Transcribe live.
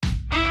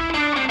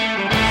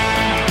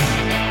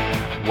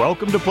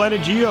Welcome to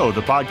Planet Geo,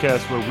 the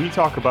podcast where we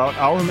talk about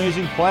our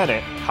amazing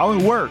planet, how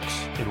it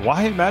works, and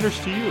why it matters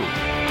to you.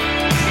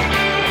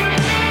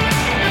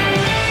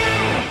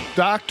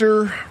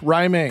 Dr.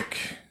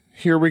 Rymank,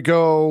 here we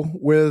go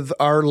with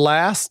our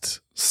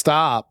last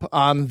stop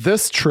on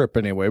this trip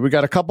anyway. We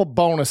got a couple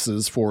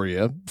bonuses for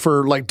you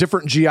for like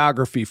different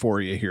geography for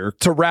you here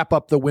to wrap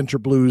up the Winter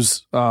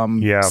Blues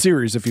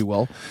series, if you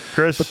will.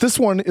 Chris. But this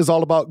one is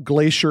all about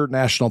Glacier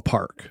National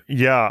Park.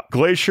 Yeah,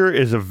 Glacier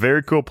is a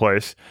very cool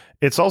place.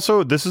 It's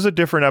also, this is a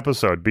different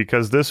episode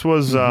because this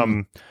was,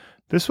 what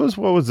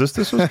was this?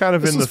 This was kind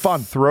of in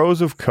the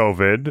throes of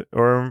COVID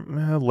or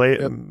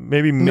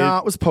maybe mid. No,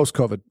 it was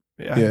post-COVID.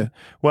 Yeah.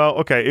 Well,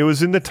 okay. It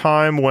was in the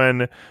time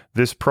when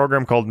this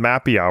program called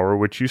Mappy Hour,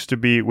 which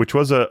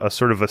was a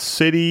sort of a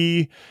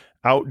city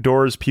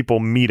outdoors people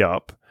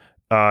meetup.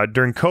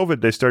 During COVID,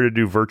 they started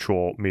to do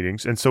virtual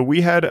meetings. And so we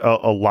had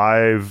a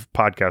live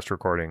podcast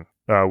recording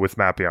with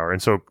Mappy Hour.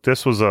 And so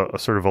this was a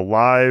sort of a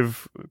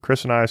live,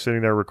 Chris and I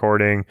sitting there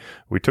recording.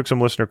 We took some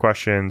listener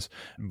questions,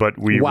 but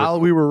while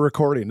we were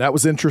recording, that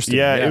was interesting.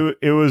 Yeah.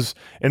 It was,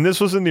 and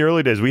this was in the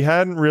early days. We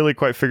hadn't really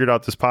quite figured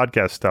out this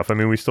podcast stuff. I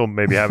mean, we still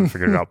maybe haven't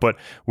figured it out, but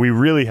we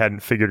really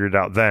hadn't figured it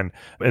out then.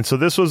 And so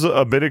this was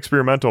a bit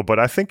experimental, but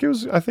I think it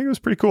was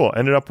pretty cool.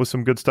 Ended up with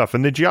some good stuff.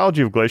 And the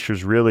geology of Glacier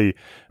is really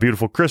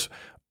beautiful. Chris,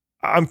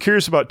 I'm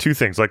curious about two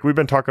things. Like, we've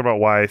been talking about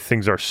why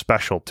things are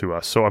special to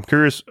us. So I'm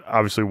curious,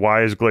 obviously,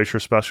 why is Glacier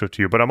special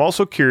to you? But I'm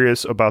also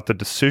curious about the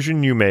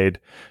decision you made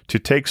to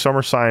take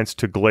summer science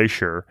to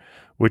Glacier,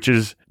 which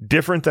is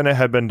different than it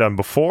had been done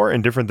before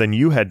and different than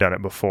you had done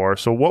it before.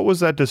 So what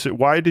was that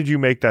why did you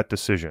make that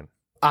decision?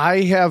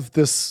 I have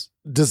this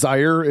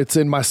desire. It's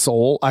in my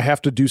soul. I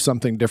have to do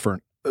something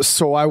different.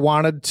 So I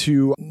wanted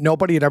to,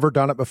 nobody had ever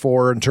done it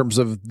before in terms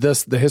of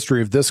the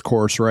history of this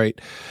course, right?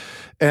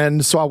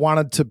 And so I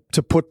wanted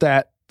to put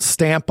that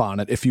stamp on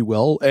it, if you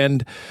will.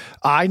 And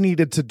I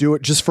needed to do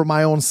it just for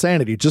my own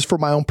sanity, just for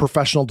my own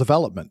professional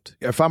development.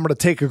 If I'm going to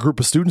take a group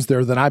of students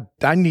there, then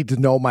I need to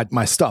know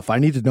my stuff. I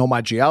need to know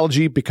my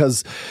geology,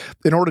 because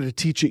in order to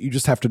teach it, you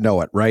just have to know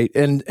it, right?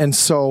 And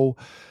so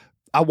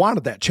I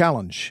wanted that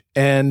challenge.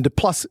 And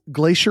plus,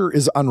 Glacier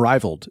is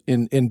unrivaled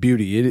in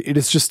beauty. It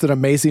is just an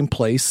amazing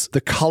place.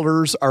 The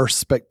colors are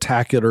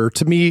spectacular.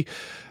 To me,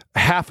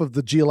 half of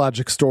the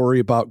geologic story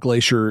about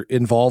Glacier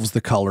involves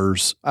the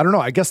colors. I don't know.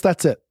 I guess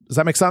that's it. Does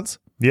that make sense?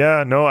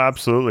 Yeah, no,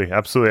 absolutely.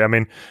 Absolutely. I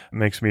mean, it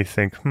makes me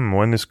think,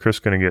 when is Chris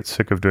going to get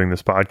sick of doing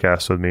this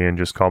podcast with me and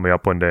just call me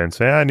up one day and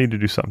say, I need to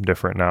do something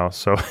different now.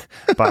 So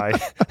bye.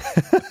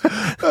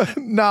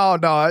 No,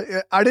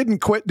 I didn't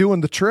quit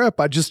doing the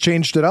trip. I just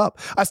changed it up.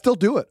 I still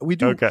do it. We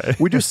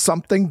do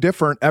something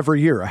different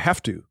every year. I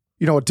have to.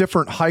 A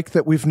different hike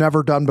that we've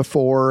never done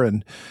before.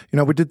 And,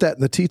 we did that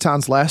in the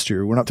Tetons last year.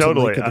 We went up to the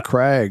Lake of the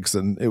Crags,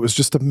 and it was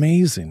just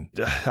amazing.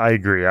 I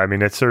agree. I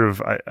mean, it's sort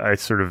of,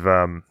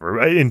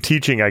 in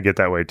teaching, I get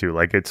that way too.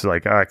 Like, it's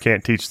like, I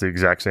can't teach the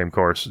exact same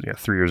course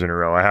 3 years in a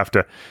row.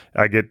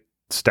 I get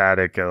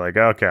static. Like,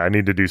 okay, I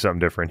need to do something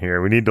different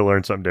here. We need to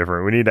learn something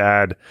different. We need to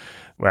add,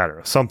 I don't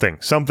know,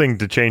 something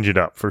to change it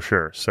up for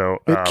sure. So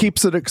it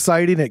keeps it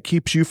exciting. It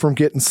keeps you from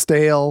getting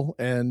stale.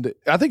 And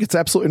I think it's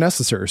absolutely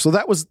necessary. So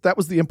that was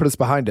the impetus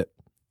behind it.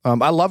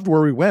 I loved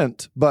where we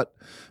went, but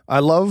I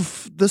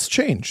love this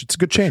change. It's a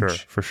good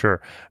change. For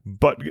sure.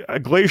 But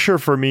Glacier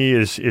for me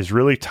is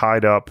really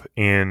tied up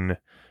in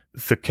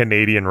the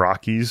Canadian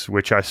Rockies,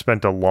 which I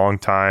spent a long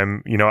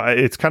time,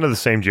 it's kind of the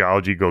same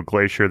geology. Go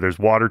Glacier, there's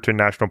Waterton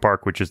National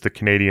Park, which is the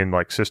Canadian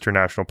sister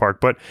national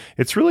park, but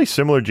it's really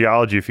similar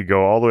geology if you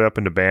go all the way up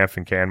into Banff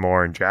and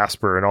Canmore and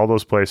Jasper and all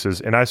those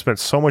places. And I spent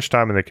so much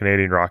time in the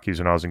Canadian Rockies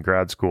when I was in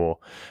grad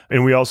school.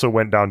 And we also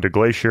went down to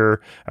Glacier.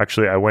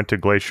 Actually, I went to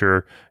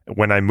Glacier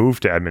when I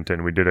moved to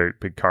Edmonton. We did a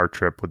big car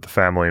trip with the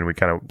family, and we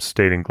kind of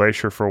stayed in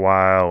Glacier for a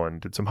while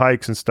and did some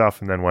hikes and stuff,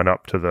 and then went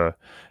up into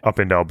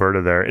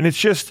Alberta there. And it's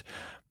just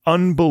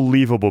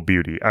unbelievable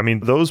beauty. I mean,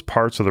 those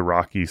parts of the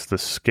Rockies, the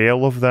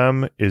scale of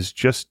them is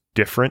just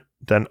different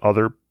than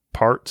other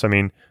parts. I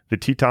mean, the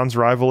Tetons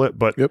rival it,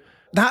 but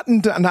not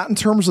in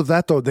terms of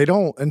that though. They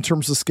don't in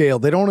terms of scale.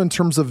 They don't in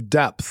terms of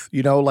depth.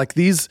 Like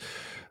these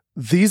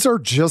are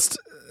just,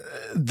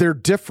 they're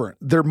different.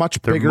 They're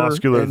much bigger. They're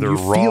muscular. They're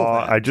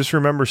raw. I just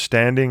remember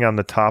standing on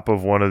the top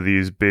of one of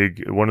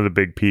the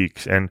big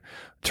peaks and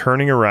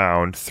turning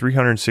around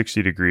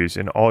 360 degrees,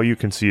 and all you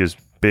can see is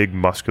big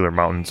muscular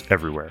mountains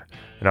everywhere.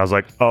 And I was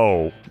like,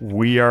 oh,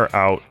 we are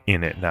out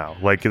in it now.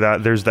 Like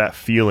that, there's that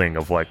feeling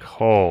of like,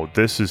 oh,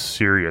 this is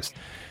serious.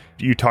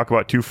 You talk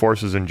about two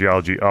forces in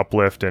geology,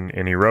 uplift and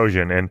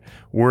erosion, and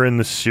we're in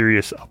the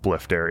serious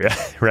uplift area,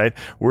 right?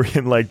 We're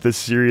in the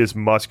serious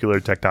muscular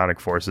tectonic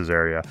forces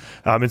area.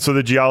 And so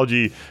the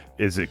geology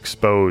is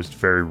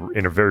exposed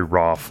in a very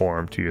raw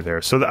form to you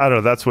there. So I don't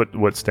know, that's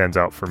what stands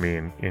out for me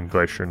in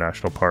Glacier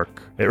National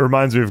Park. It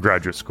reminds me of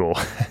graduate school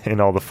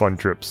and all the fun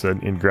trips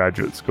in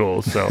graduate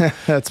school. So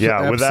that's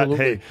yeah, with that,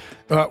 hey.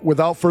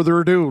 Without further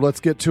ado, let's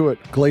get to it.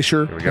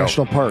 Glacier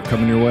National Park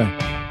coming your way.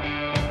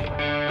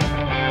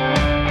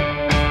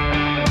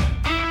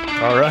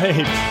 All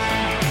right.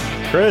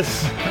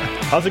 Chris,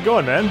 how's it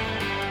going, man?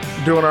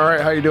 Doing all right.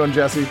 How you doing,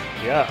 Jesse?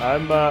 Yeah,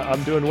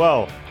 I'm doing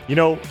well.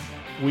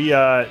 We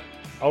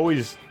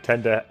always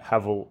tend to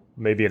have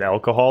maybe an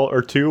alcohol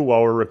or two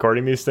while we're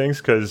recording these things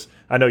because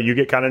I know you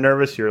get kind of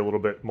nervous. You're a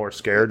little bit more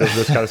scared of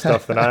this kind of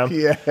stuff than I am.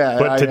 Yeah,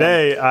 but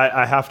today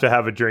I have to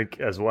have a drink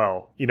as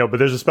well. But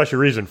there's a special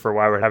reason for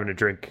why we're having a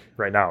drink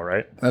right now,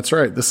 right? That's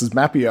right. This is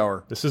Mappy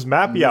Hour.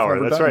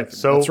 That's right.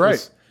 So that's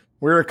right.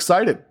 We're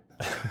excited.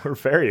 We're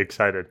very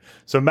excited.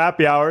 So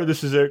Mappy Hour,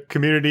 this is a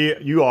community.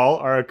 You all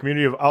are a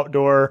community of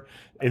outdoor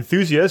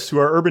enthusiasts who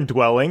are urban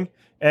dwelling,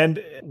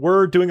 and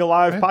we're doing a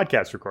live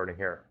podcast recording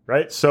here,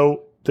 right?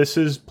 So this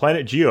is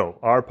Planet Geo,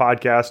 our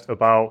podcast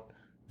about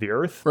the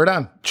Earth. Right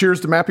on.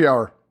 Cheers to Mappy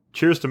Hour.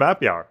 Cheers to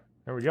Mappy Hour.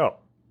 There we go.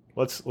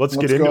 Let's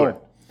get into it.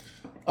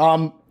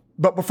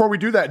 But before we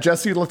do that,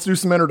 Jesse, let's do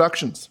some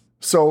introductions.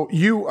 So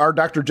you are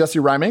Dr. Jesse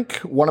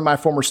Rymink, one of my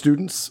former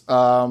students,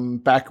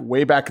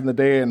 way back in the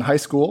day in high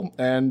school.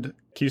 And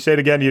can you say it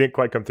again? You didn't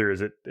quite come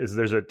through.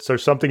 So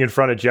something in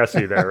front of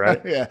Jesse there,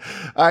 right? Yeah.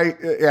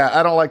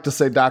 I don't like to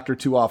say doctor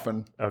too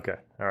often. Okay.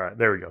 All right.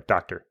 There we go.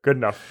 Doctor. Good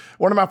enough.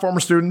 One of my former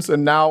students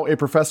and now a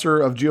professor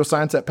of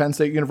geoscience at Penn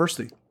State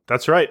University.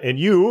 That's right. And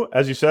you,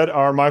 as you said,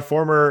 are my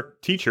former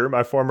teacher,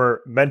 my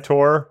former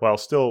mentor. Well,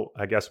 still,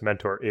 I guess,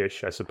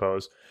 mentor-ish, I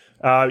suppose.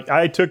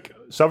 I took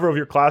several of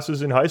your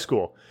classes in high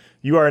school.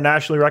 You are a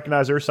nationally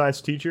recognized earth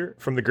science teacher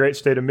from the great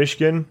state of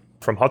Michigan,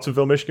 from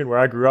Hudsonville, Michigan, where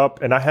I grew up.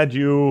 And I had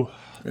you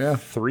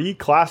 3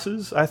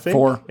 classes, I think,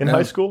 4 in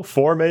high school.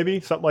 4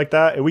 maybe, something like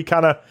that. And we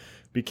kind of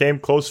became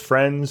close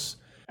friends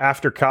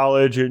after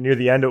college, or near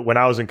the end of when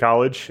I was in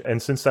college.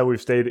 And since then,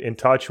 we've stayed in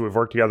touch. We've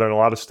worked together on a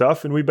lot of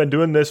stuff. And we've been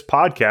doing this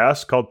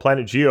podcast called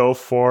Planet Geo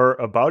for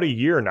about a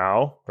year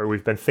now, or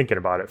we've been thinking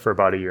about it for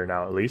about a year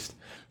now, at least.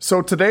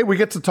 So today we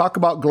get to talk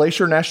about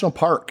Glacier National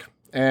Park.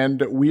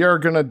 And we are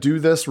going to do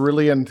this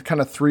really in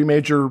kind of 3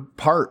 major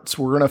parts.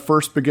 We're going to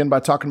first begin by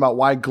talking about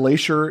why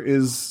Glacier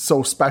is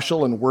so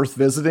special and worth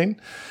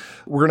visiting.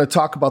 We're going to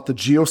talk about the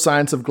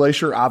geoscience of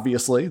Glacier,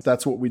 obviously.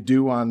 That's what we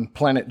do on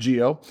Planet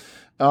Geo.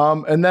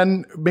 And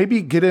then maybe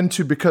get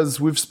into, because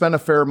we've spent a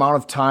fair amount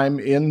of time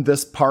in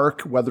this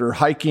park, whether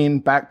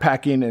hiking,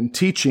 backpacking, and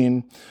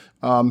teaching.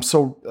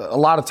 So a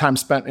lot of time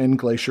spent in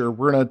Glacier.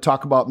 We're going to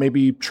talk about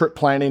maybe trip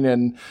planning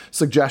and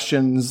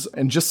suggestions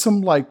and just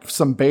some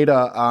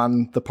beta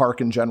on the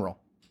park in general.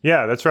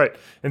 Yeah, that's right.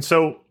 And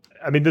so,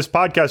 this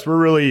podcast, we're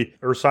really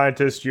earth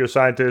scientists,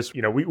 geoscientists.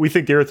 We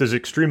think the Earth is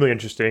extremely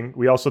interesting.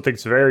 We also think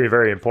it's very,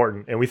 very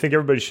important. And we think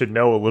everybody should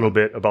know a little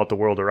bit about the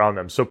world around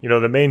them. So,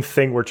 the main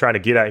thing we're trying to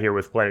get at here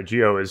with Planet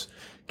Geo is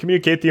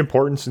communicate the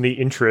importance and the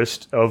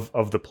interest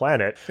of the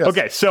planet. Yes.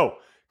 Okay, so,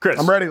 Chris.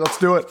 I'm ready. Let's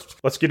do it.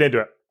 Let's get into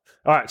it.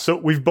 All right, so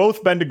we've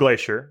both been to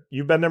Glacier.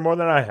 You've been there more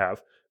than I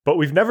have, but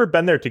we've never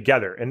been there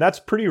together, and that's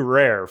pretty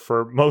rare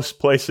for most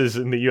places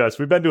in the U.S.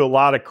 We've been to a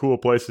lot of cool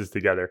places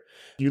together.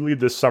 You lead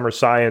this summer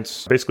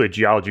science, basically a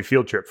geology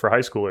field trip for high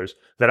schoolers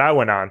that I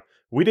went on.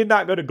 We did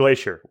not go to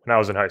Glacier when I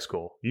was in high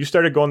school. You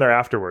started going there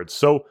afterwards.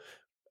 So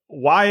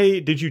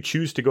why did you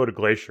choose to go to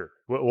Glacier?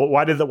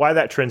 Why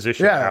that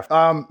transition?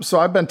 Yeah. So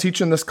I've been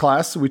teaching this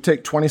class. We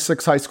take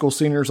 26 high school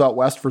seniors out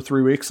west for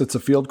 3 weeks. It's a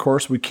field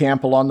course. We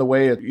camp along the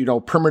way,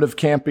 primitive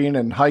camping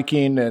and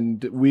hiking,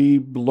 and we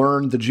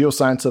learn the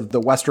geoscience of the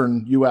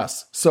Western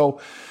U.S. So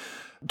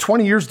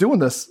 20 years doing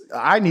this,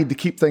 I need to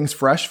keep things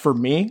fresh for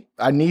me.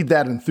 I need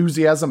that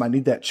enthusiasm. I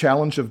need that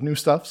challenge of new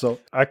stuff. So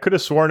I could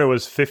have sworn it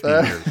was 50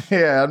 years.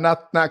 Yeah,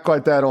 not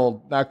quite that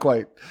old. Not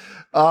quite.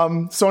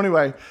 So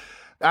anyway,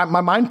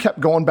 my mind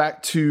kept going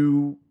back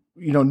to,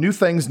 new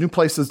things, new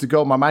places to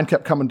go. My mind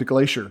kept coming to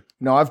Glacier.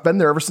 I've been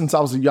there ever since I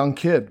was a young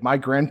kid. My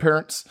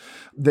grandparents,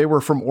 they were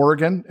from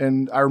Oregon,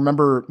 and I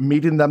remember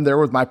meeting them there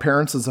with my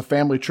parents as a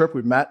family trip.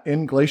 We met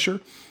in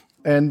Glacier,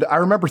 and I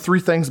remember 3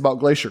 things about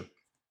Glacier.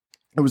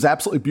 It was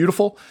absolutely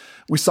beautiful.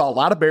 We saw a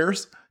lot of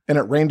bears, and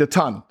it rained a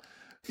ton.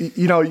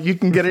 You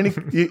can get any,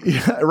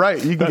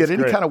 right. You can get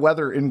any kind of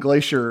weather in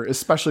Glacier,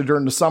 especially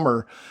during the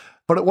summer.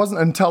 But it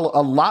wasn't until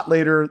a lot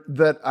later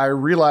that I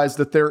realized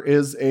that there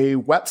is a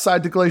wet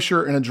side to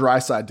Glacier and a dry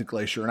side to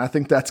Glacier. And I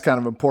think that's kind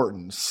of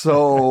important.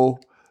 So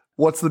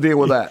what's the deal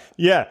with that?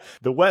 Yeah,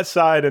 the wet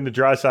side and the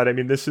dry side.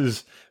 This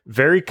is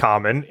very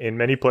common in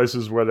many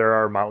places where there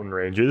are mountain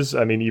ranges.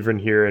 Even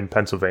here in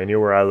Pennsylvania,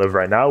 where I live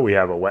right now, we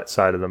have a wet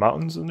side of the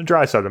mountains and the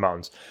dry side of the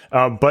mountains.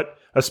 But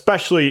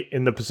especially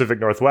in the Pacific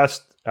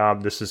Northwest,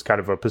 this is kind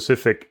of a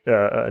Pacific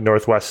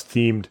Northwest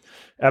themed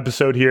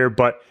episode here,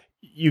 but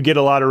you get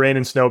a lot of rain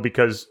and snow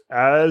because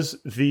as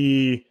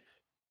the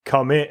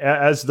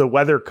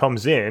weather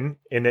comes in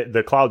and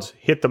the clouds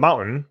hit the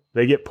mountain,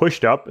 they get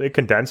pushed up, they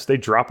condense, they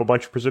drop a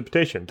bunch of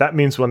precipitation. That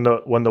means when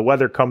the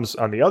weather comes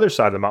on the other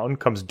side of the mountain,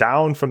 comes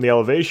down from the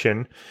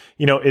elevation,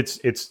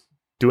 it's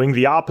doing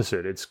the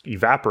opposite. It's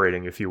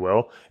evaporating, if you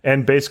will.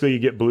 And basically you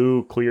get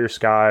blue, clear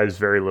skies,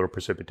 very little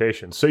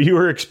precipitation. So you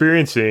were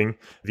experiencing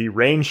the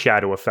rain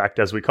shadow effect,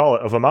 as we call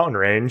it, of a mountain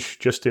range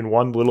just in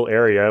one little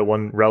area,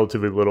 one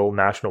relatively little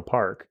national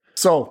park.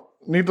 So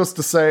needless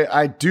to say,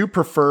 I do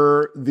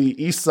prefer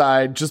the east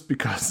side just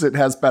because it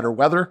has better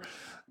weather.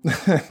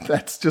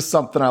 That's just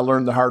something I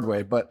learned the hard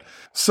way. But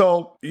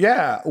so,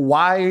 yeah,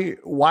 why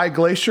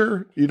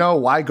Glacier?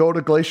 Why go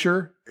to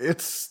Glacier?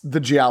 It's the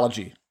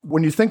geology.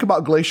 When you think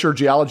about glacier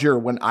geology, or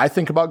when I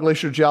think about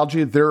glacier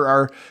geology, there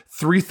are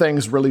three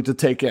things really to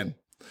take in.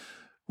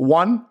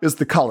 One is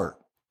the color.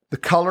 The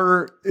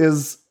color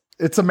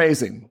it's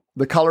amazing.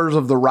 The colors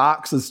of the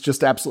rocks is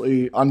just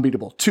absolutely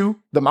unbeatable. Two,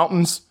 the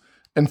mountains.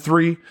 And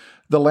three,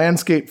 the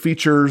landscape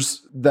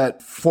features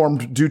that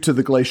formed due to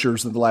the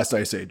glaciers in the last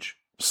ice age.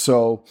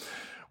 So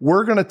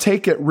we're going to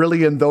take it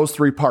really in those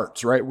three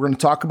parts, right? We're going to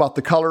talk about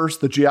the colors,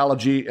 the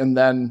geology, and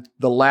then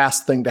the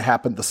last thing to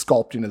happen, the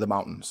sculpting of the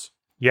mountains.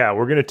 Yeah,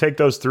 we're going to take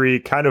those three,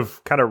 kind of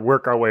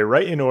work our way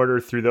right in order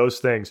through those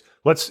things.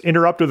 Let's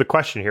interrupt with a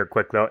question here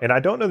quick, though. And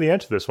I don't know the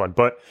answer to this one,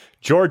 but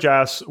George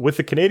asks, with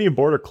the Canadian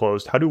border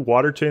closed, how do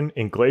Waterton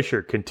and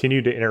Glacier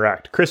continue to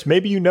interact? Chris,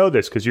 maybe you know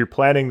this because you're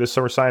planning the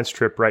summer science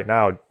trip right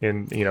now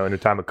in a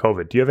time of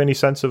COVID. Do you have any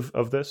sense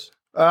of this?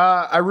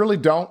 I really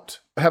don't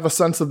have a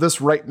sense of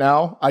this right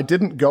now. I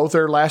didn't go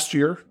there last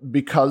year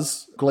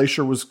because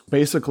Glacier was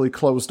basically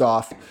closed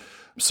off.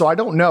 So I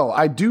don't know.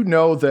 I do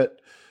know that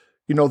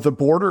the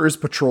border is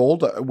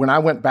patrolled. When I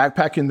went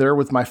backpacking there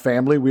with my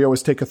family, we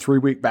always take a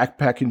 3-week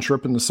backpacking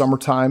trip in the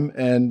summertime.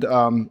 And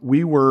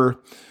we were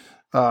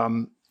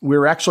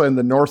actually on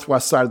the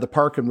northwest side of the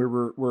park, and we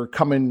were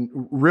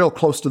coming real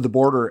close to the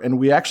border. And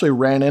we actually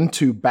ran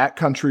into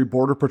backcountry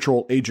border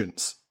patrol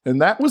agents. And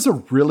that was a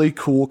really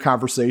cool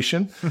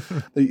conversation.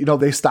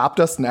 They stopped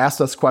us and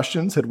asked us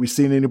questions. Had we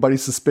seen anybody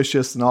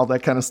suspicious and all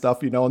that kind of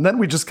stuff, and then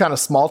we just kind of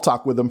small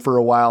talk with them for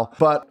a while.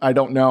 But I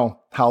don't know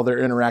how they're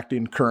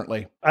interacting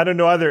currently. I don't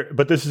know either,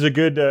 but this is a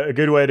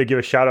good way to give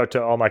a shout out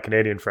to all my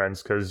Canadian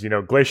friends because,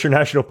 Glacier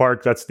National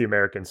Park, that's the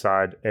American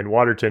side, and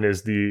Waterton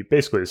is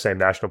basically the same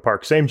national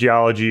park, same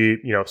geology,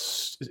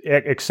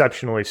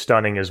 exceptionally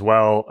stunning as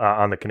well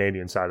on the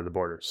Canadian side of the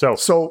border.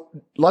 So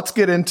let's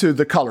get into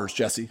the colors,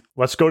 Jesse.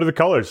 Let's go to the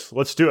colors.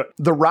 Let's do it.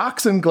 The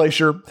rocks in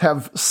Glacier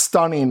have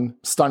stunning,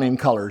 stunning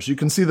colors. You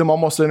can see them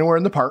almost anywhere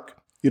in the park.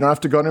 You don't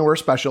have to go anywhere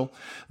special.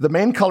 The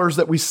main colors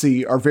that we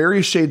see are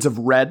various shades of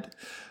red,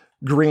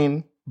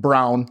 green,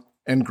 brown,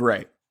 and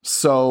gray.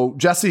 So,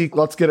 Jesse,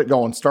 let's get it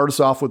going. Start us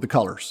off with the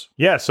colors.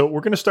 Yeah, so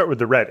we're going to start with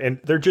the red, and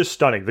they're just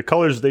stunning. The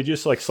colors, they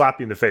just slap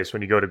you in the face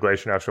when you go to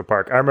Glacier National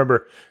Park. I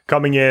remember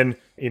coming in,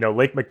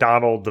 Lake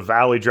McDonald, the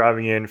valley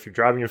driving in. If you're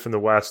driving in from the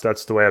west,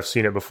 that's the way I've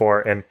seen it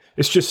before, and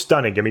it's just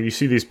stunning. I mean, you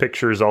see these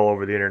pictures all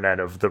over the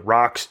internet of the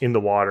rocks in the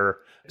water.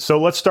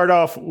 So let's start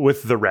off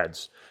with the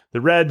reds. The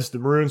reds, the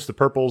maroons, the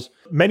purples,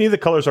 many of the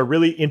colors are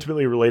really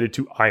intimately related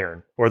to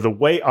iron, or the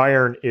way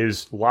iron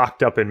is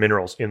locked up in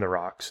minerals in the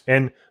rocks.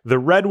 And the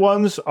red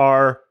ones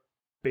are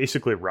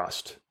basically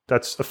rust.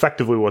 That's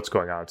effectively what's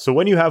going on. So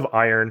when you have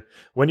iron,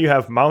 when you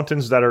have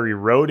mountains that are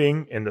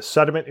eroding and the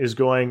sediment is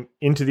going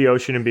into the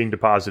ocean and being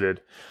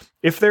deposited,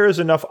 if there is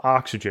enough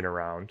oxygen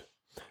around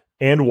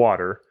and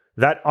water,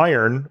 that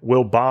iron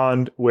will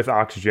bond with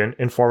oxygen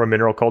and form a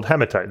mineral called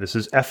hematite. This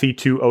is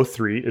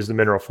Fe2O3 is the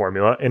mineral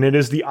formula, and it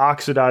is the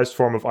oxidized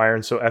form of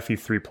iron, so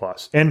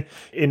Fe3+. And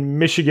in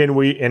Michigan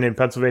and in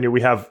Pennsylvania,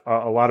 we have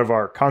a lot of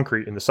our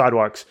concrete in the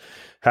sidewalks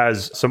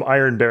has some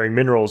iron-bearing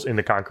minerals in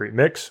the concrete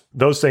mix.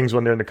 Those things,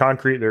 when they're in the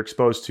concrete, they're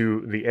exposed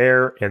to the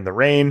air and the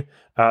rain,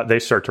 they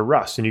start to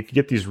rust. And you can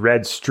get these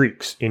red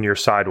streaks in your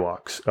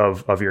sidewalks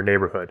of your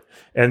neighborhood.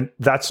 And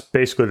that's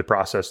basically the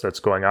process that's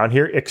going on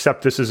here,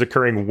 except this is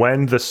occurring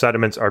when the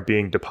sediments are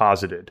being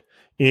deposited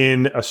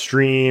in a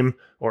stream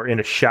or in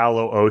a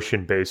shallow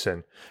ocean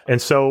basin.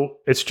 And so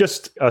it's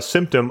just a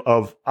symptom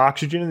of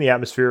oxygen in the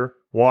atmosphere,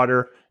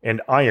 water, and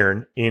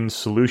iron in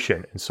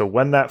solution. And so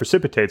when that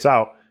precipitates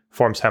out,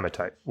 forms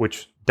hematite,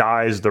 which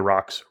dyes the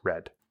rocks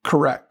red.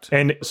 Correct.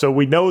 And so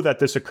we know that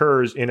this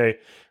occurs in a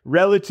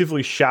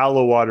relatively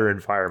shallow water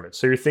environment.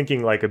 So you're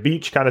thinking like a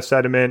beach kind of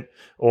sediment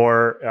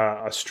or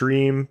a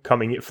stream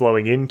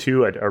flowing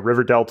into a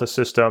river delta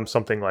system,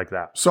 something like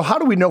that. So how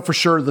do we know for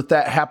sure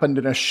that happened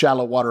in a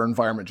shallow water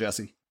environment,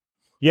 Jesse?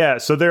 Yeah,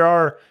 so there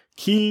are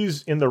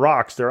keys in the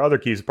rocks. There are other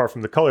keys apart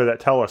from the color that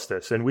tell us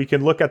this. And we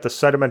can look at the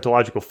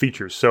sedimentological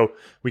features. So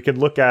we can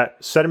look at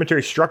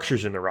sedimentary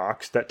structures in the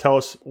rocks that tell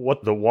us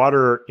what the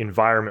water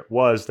environment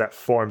was that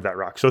formed that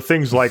rock. So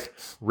things like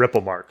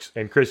ripple marks.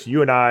 And Chris,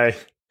 you and I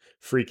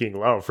freaking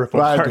love ripple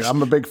marks.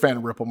 I'm a big fan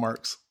of ripple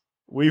marks.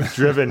 We've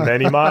driven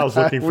many miles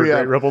looking for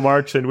great ripple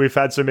marks, and we've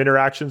had some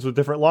interactions with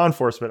different law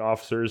enforcement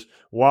officers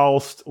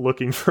whilst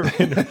looking for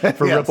yes,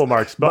 ripple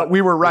marks. But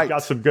we were right. We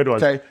got some good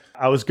ones. Okay.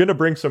 I was going to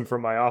bring some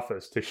from my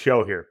office to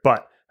show here,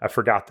 but I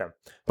forgot them.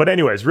 But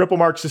anyways, ripple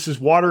marks, this is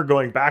water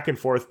going back and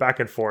forth,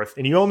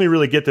 and you only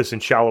really get this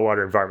in shallow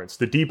water environments.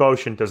 The deep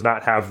ocean does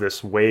not have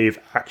this wave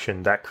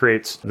action that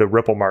creates the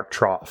ripple mark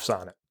troughs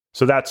on it.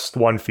 So that's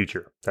one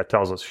feature that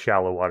tells us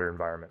shallow water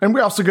environment. And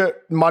we also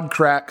get mud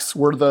cracks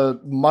where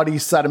the muddy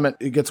sediment,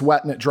 it gets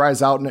wet and it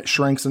dries out and it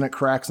shrinks and it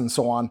cracks and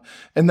so on.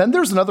 And then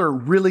there's another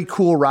really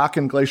cool rock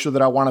in Glacier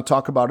that I want to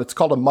talk about. It's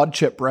called a mud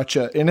chip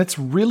breccia. And it's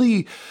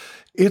really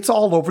It's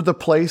all over the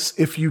place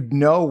if you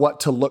know what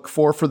to look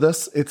for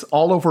this. It's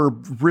all over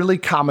really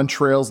common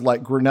trails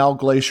like Grinnell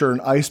Glacier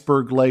and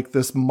Iceberg Lake,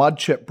 this mud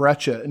chip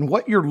breccia. And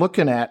what you're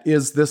looking at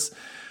is this,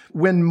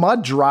 when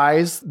mud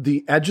dries,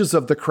 the edges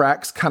of the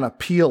cracks kind of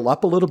peel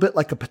up a little bit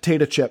like a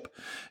potato chip.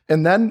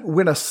 And then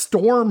when a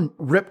storm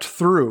ripped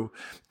through,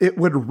 it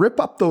would rip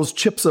up those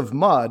chips of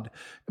mud.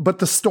 But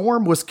the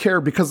storm was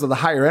carried because of the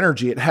higher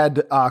energy. It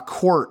had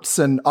quartz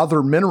and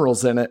other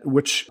minerals in it,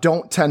 which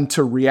don't tend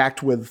to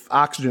react with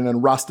oxygen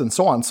and rust and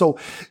so on. So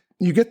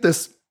you get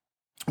this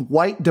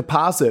white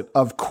deposit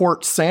of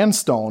quartz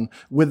sandstone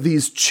with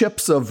these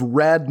chips of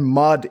red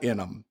mud in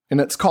them. And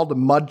it's called a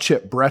mud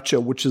chip breccia,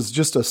 which is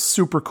just a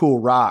super cool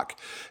rock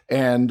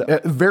and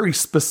a very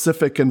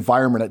specific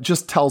environment. It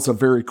just tells a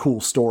very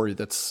cool story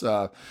that's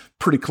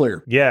pretty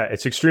clear. Yeah,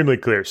 it's extremely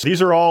clear. So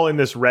these are all in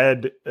this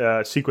red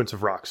sequence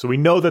of rocks. So we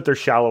know that they're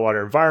shallow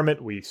water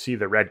environment. We see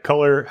the red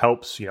color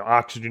helps,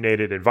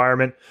 oxygenated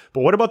environment.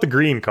 But what about the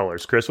green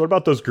colors, Chris? What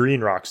about those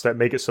green rocks that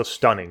make it so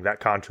stunning, that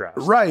contrast?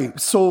 Right.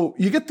 So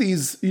you get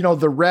these,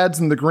 the reds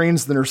and the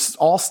greens that are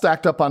all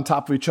stacked up on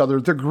top of each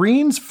other. The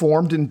greens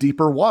formed in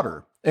deeper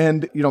water.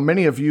 And,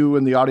 many of you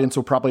in the audience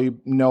will probably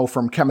know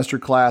from chemistry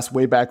class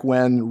way back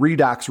when,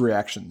 redox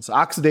reactions,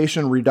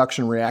 oxidation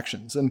reduction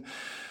reactions. And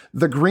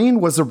the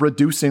green was a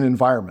reducing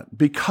environment.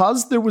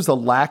 Because there was a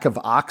lack of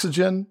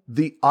oxygen,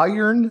 the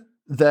iron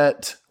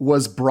that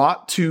was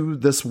brought to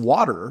this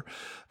water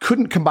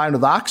couldn't combine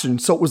with oxygen.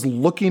 So it was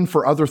looking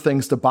for other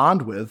things to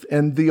bond with.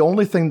 And the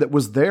only thing that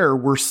was there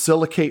were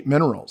silicate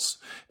minerals.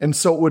 And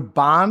so it would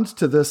bond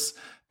to this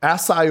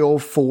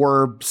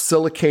SiO4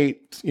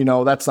 silicate,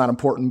 that's not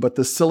important, but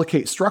the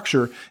silicate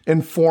structure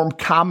and form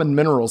common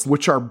minerals,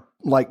 which are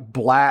like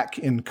black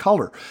in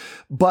color.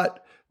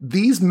 But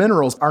these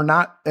minerals are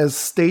not as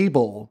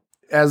stable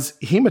as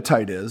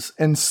hematite is.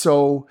 And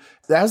so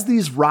as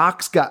these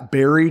rocks got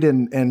buried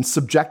and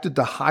subjected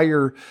to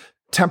higher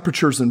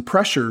temperatures and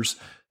pressures,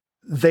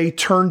 they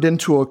turned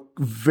into a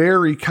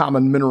very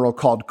common mineral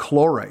called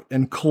chlorite.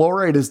 And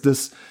chlorite is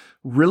this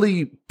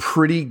really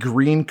pretty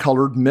green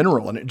colored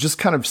mineral, and it just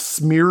kind of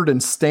smeared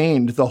and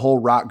stained the whole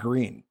rock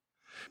green.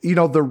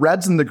 The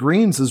reds and the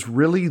greens is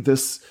really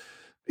this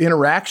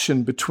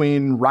interaction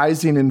between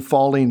rising and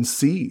falling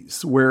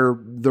seas, where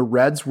the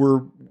reds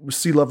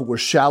sea level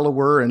was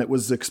shallower and it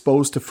was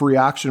exposed to free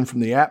oxygen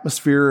from the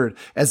atmosphere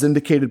as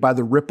indicated by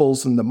the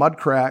ripples and the mud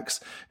cracks.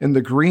 And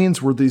the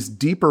greens were these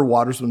deeper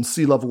waters when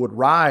sea level would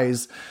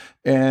rise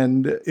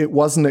and it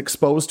wasn't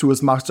exposed to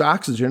as much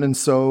oxygen. And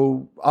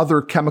so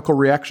other chemical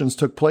reactions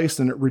took place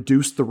and it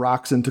reduced the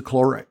rocks into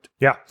chlorite.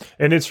 Yeah.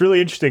 And it's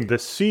really interesting. The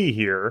sea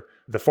here,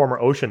 the former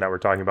ocean that we're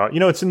talking about,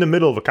 it's in the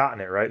middle of a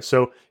continent, right?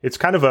 So it's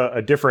kind of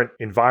a different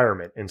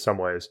environment in some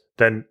ways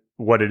than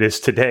what it is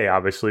today,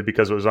 obviously,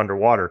 because it was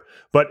underwater.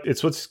 But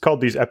it's what's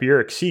called these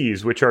epeiric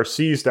seas, which are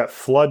seas that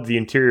flood the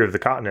interior of the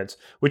continents,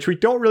 which we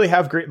don't really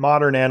have great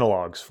modern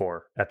analogs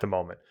for at the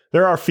moment.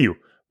 There are a few,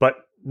 but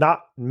not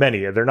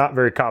many. They're not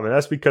very common.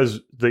 That's because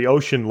the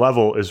ocean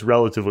level is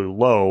relatively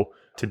low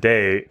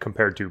today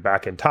compared to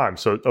back in time.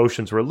 So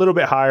oceans were a little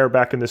bit higher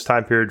back in this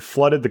time period,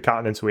 flooded the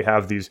continents. We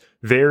have these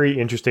very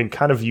interesting,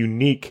 kind of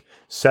unique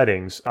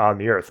settings on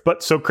the Earth.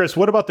 But so, Chris,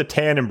 what about the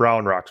tan and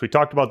brown rocks? We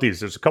talked about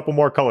these. There's a couple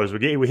more colors.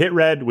 We hit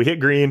red, we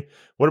hit green.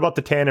 What about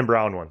the tan and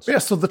brown ones? Yeah,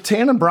 so the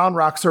tan and brown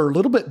rocks are a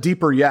little bit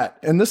deeper yet.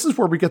 And this is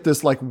where we get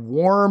this like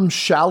warm,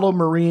 shallow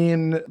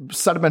marine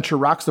sedimentary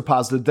rocks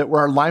deposited that were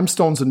our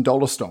limestones and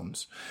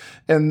dolostones.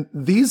 And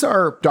these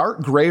are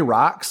dark gray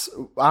rocks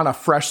on a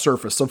fresh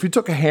surface. So if you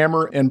took a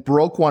hammer and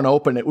broke one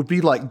open, it would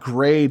be like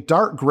gray,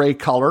 dark gray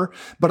color,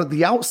 but at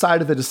the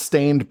outside of it is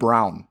stained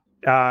brown.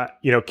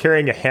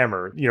 Carrying a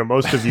hammer,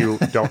 most of you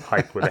don't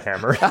hike with a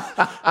hammer.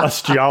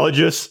 Us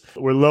geologists,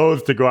 we're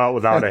loath to go out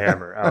without a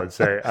hammer, I would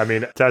say. I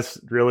mean, Tess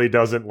really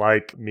doesn't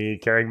like me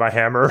carrying my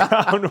hammer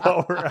around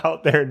while we're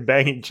out there and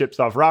banging chips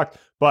off rocks.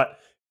 But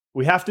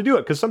we have to do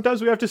it because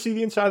sometimes we have to see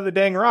the inside of the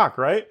dang rock,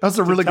 right? That's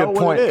a really good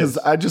point because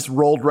I just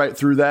rolled right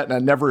through that and I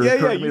never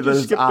occurred to me that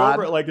it's odd.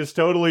 Over it like it's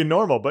totally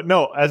normal. But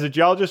no, as a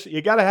geologist,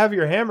 you got to have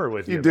your hammer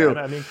with you. You do. Man.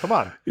 I mean, come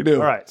on. You do.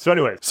 All right. So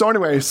anyway,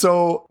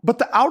 but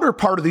the outer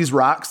part of these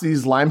rocks,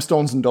 these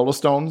limestones and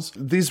dolostones,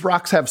 these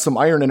rocks have some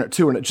iron in it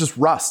too, and it just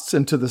rusts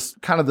into this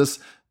kind of this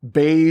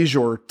beige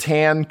or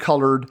tan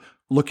colored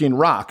looking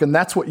rock. And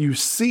that's what you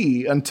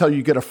see until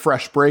you get a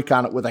fresh break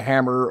on it with a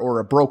hammer or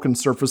a broken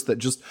surface that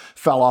just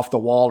fell off the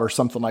wall or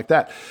something like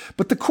that.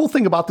 But the cool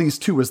thing about these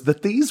two is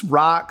that these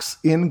rocks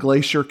in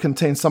Glacier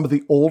contain some of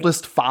the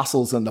oldest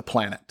fossils in the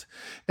planet.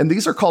 And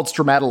these are called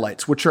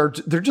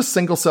stromatolites, they're just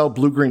single cell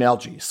blue-green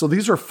algae. So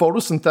these are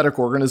photosynthetic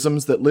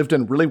organisms that lived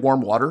in really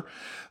warm water.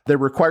 They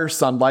require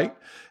sunlight.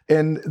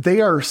 And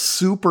they are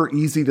super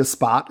easy to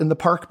spot in the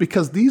park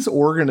because these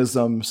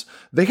organisms,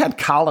 they had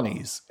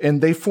colonies and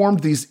they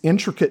formed these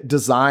intricate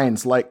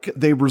designs like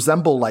they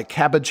resemble like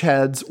cabbage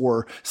heads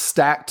or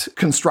stacked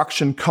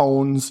construction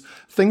cones,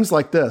 things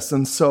like this.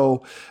 And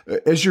so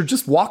as you're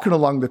just walking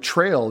along the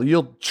trail,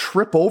 you'll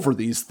trip over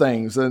these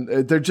things and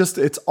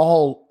it's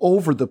all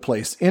over the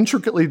place,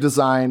 intricately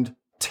designed,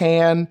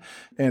 tan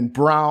and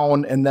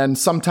brown and then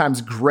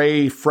sometimes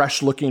gray,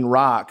 fresh-looking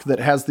rock that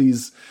has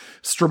these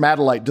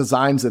stromatolite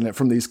designs in it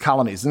from these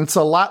colonies. And it's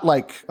a lot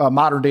like a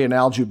modern-day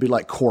analogy would be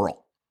like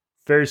coral.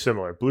 Very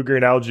similar.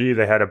 Blue-green algae,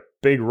 they had a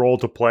big role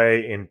to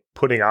play in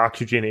putting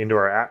oxygen into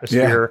our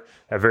atmosphere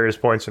at various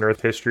points in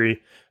Earth history.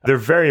 They're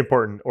very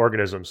important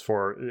organisms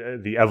for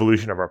the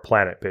evolution of our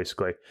planet,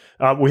 basically.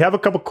 We have a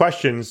couple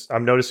questions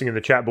I'm noticing in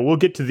the chat, but we'll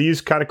get to these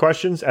kind of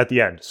questions at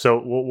the end.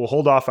 So we'll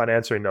hold off on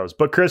answering those.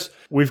 But Chris,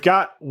 we've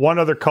got one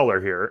other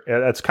color here.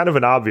 That's kind of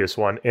an obvious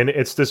one. And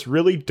it's this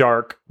really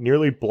dark,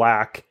 nearly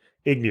black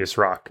igneous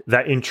rock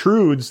that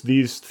intrudes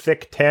these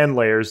thick tan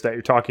layers that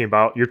you're talking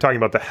about. You're talking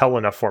about the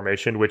Helena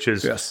Formation, which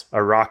is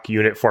a rock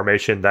unit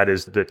formation that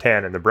is the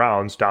tan and the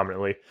browns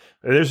dominantly.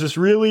 And there's this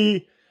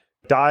really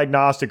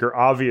diagnostic or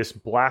obvious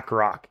black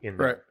rock in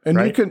there.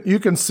 Right. And you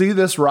can see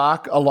this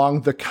rock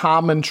along the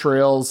common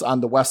trails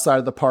on the west side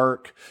of the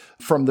park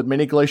from the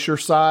mini glacier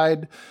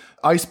side,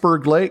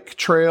 Iceberg Lake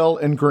Trail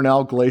and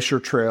Grinnell Glacier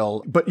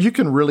Trail. But you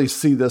can really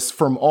see this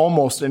from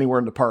almost anywhere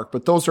in the park.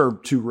 But those are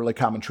two really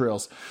common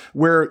trails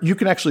where you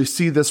can actually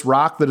see this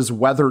rock that is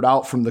weathered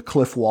out from the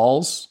cliff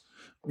walls.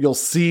 You'll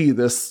see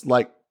this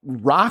like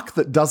rock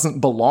that doesn't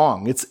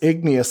belong. It's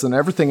igneous, and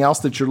everything else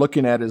that you're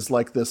looking at is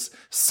like this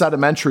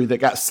sedimentary that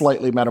got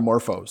slightly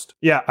metamorphosed.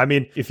 Yeah, I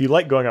mean, if you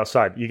like going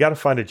outside, you got to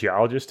find a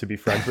geologist to be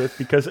friends with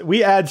because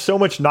we add so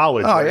much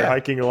knowledge when you're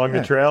hiking along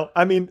the trail.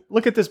 I mean,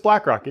 look at this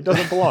black rock. It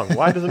doesn't belong.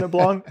 Why doesn't it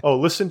belong? Oh,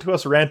 listen to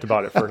us rant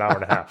about it for an hour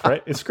and a half,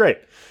 right? It's great.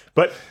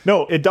 But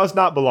no, it does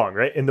not belong,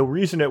 right? And the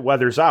reason it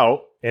weathers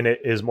out and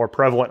it is more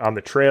prevalent on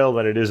the trail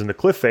than it is in the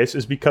cliff face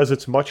is because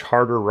it's much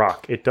harder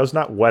rock. It does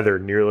not weather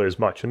nearly as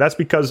much. And that's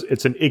because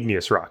it's an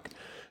igneous rock.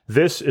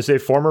 This is a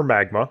former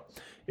magma.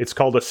 It's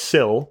called a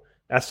sill,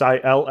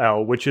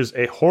 S-I-L-L, which is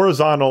a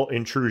horizontal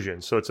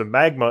intrusion. So it's a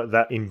magma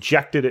that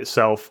injected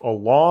itself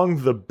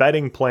along the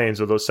bedding planes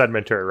of those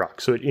sedimentary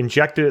rocks. So it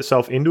injected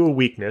itself into a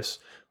weakness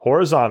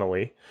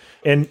horizontally.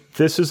 And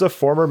this is a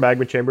former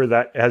magma chamber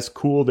that has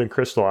cooled and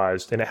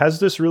crystallized. And it has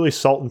this really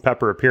salt and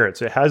pepper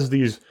appearance. It has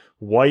these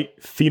white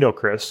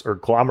phenocrysts or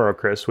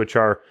glomerocrysts, which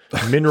are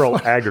mineral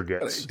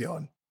aggregates. What are you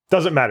doing?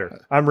 Doesn't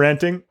matter. I'm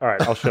ranting. All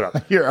right, I'll shut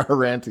up. You're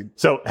ranting.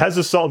 So it has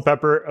a salt and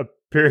pepper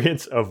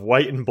appearance of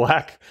white and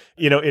black.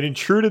 You know, it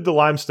intruded the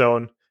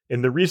limestone.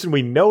 And the reason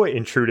we know it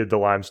intruded the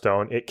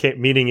limestone,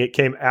 meaning it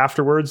came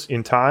afterwards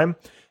in time,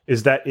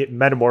 is that it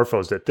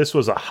metamorphosed it. This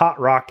was a hot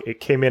rock. It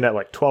came in at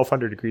like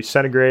 1200 degrees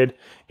centigrade,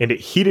 and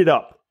it heated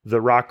up the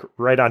rock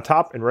right on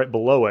top and right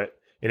below it,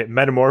 and it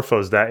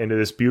metamorphosed that into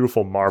this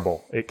beautiful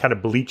marble. It kind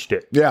of bleached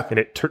it. Yeah. And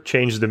it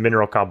changed the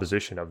mineral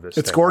composition of this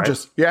It's thing,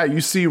 gorgeous. Right? Yeah,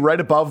 you see right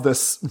above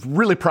this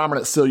really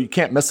prominent sill, you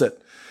can't miss it.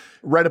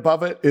 Right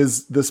above it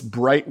is this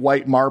bright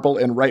white marble,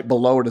 and right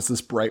below it is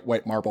this bright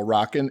white marble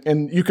rock.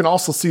 And you can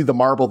also see the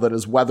marble that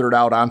is weathered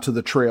out onto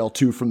the trail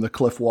too from the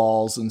cliff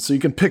walls. And so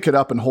you can pick it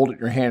up and hold it in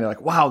your hand. You're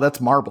like, wow,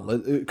 that's marble.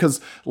 Because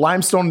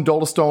limestone and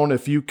dolostone,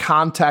 if you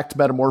contact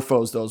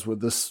metamorphose those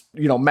with this,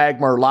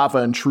 magma or lava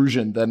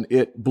intrusion, then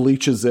it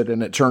bleaches it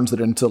and it turns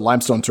it into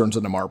limestone, turns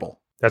into marble.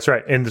 That's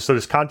right. And so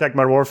this contact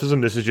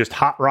metamorphism, this is just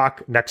hot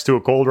rock next to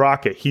a cold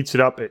rock. It heats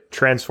it up. It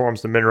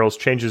transforms the minerals,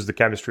 changes the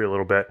chemistry a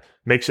little bit,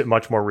 makes it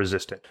much more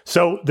resistant.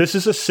 So this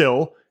is a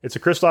sill. It's a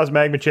crystallized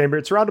magma chamber.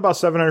 It's around about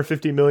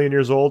 750 million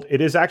years old. It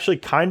is actually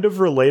kind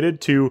of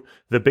related to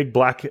the Big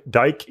Black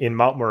Dike in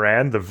Mount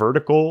Moran, the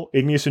vertical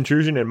igneous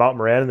intrusion in Mount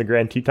Moran and the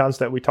Grand Tetons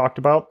that we talked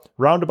about,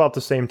 around about the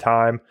same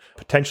time,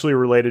 potentially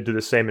related to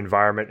the same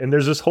environment. And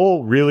there's this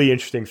whole really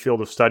interesting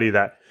field of study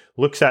that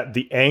looks at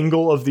the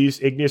angle of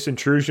these igneous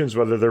intrusions,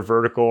 whether they're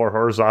vertical or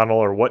horizontal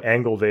or what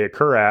angle they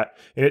occur at.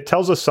 And it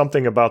tells us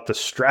something about the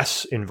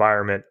stress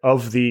environment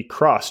of the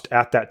crust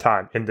at that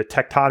time and the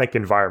tectonic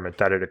environment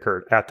that it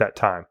occurred at that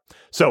time.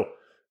 So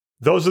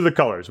those are the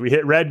colors. We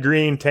hit red,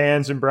 green,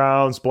 tans and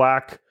browns,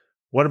 black.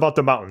 What about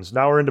the mountains?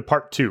 Now we're into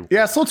part two.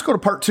 Yeah, so let's go to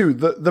part two,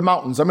 the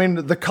mountains. I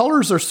mean, the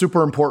colors are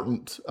super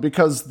important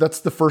because that's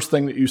the first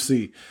thing that you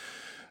see.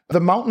 The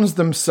mountains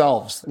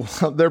themselves,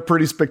 they're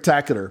pretty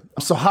spectacular.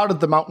 So how did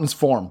the mountains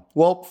form?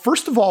 Well,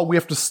 first of all, we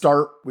have to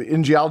start,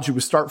 in geology,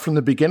 we start from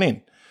the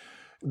beginning.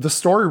 The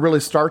story really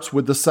starts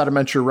with the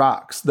sedimentary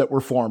rocks that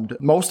were formed.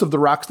 Most of the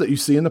rocks that you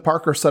see in the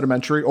park are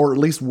sedimentary, or at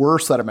least were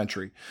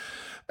sedimentary.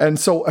 And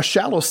so a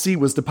shallow sea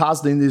was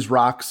depositing these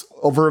rocks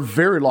over a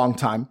very long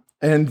time.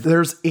 And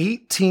there's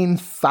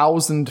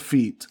 18,000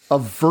 feet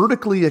of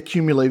vertically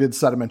accumulated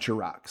sedimentary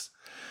rocks.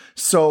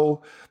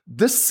 So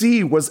this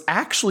sea was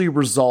actually a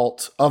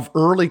result of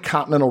early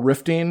continental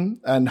rifting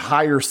and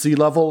higher sea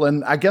level.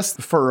 And I guess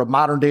for a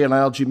modern day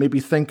analogy, maybe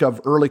think of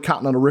early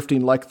continental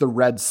rifting like the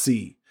Red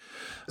Sea.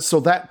 So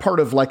that part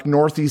of like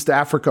Northeast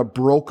Africa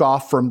broke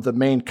off from the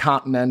main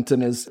continent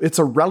and it's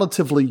a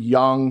relatively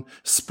young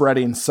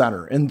spreading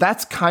center. And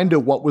that's kind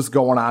of what was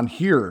going on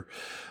here,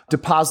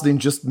 depositing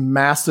just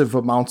massive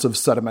amounts of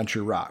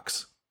sedimentary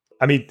rocks.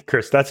 I mean,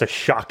 Chris, that's a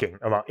shocking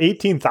amount.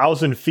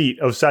 18,000 feet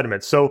of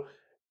sediment. So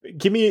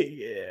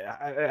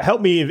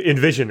Help me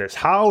envision this.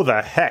 How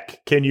the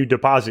heck can you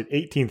deposit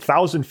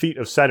 18,000 feet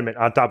of sediment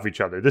on top of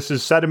each other? This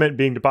is sediment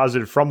being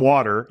deposited from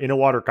water in a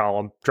water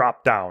column,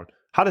 dropped down.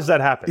 How does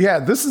that happen? Yeah,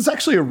 this is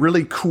actually a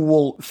really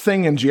cool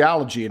thing in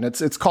geology, and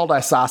it's called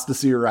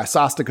isostasy or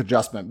isostic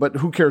adjustment, but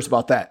who cares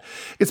about that?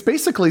 It's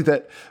basically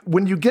that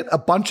when you get a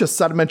bunch of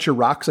sedimentary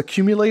rocks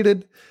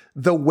accumulated,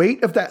 the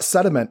weight of that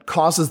sediment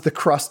causes the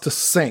crust to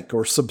sink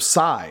or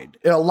subside,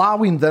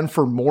 allowing then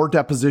for more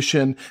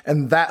deposition,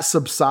 and that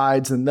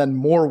subsides, and then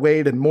more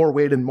weight and more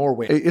weight and more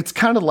weight. It's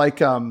kind of like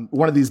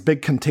one of these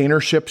big container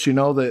ships,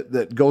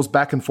 that goes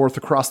back and forth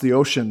across the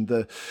ocean.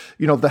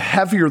 The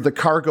heavier the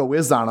cargo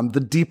is on them, the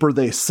deeper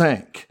they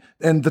sink.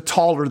 And the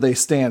taller they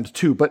stand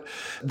too. But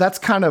that's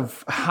kind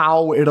of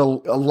how it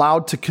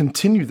allowed to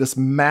continue this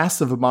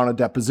massive amount of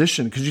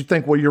deposition, because you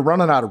think, well, you're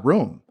running out of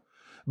room.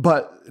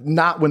 But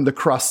not when the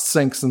crust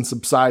sinks and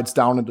subsides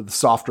down into the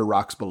softer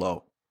rocks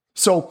below.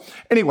 So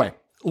anyway,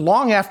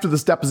 long after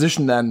this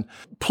deposition then,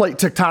 plate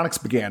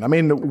tectonics began. I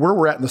mean, where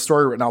we're at in the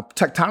story right now,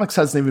 tectonics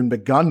hasn't even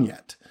begun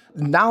yet.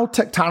 Now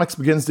tectonics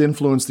begins to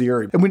influence the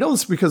area. And we know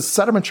this because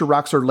sedimentary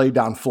rocks are laid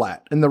down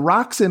flat, and the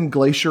rocks in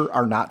Glacier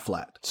are not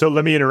flat. So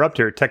let me interrupt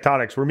here.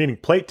 Tectonics, we're meaning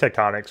plate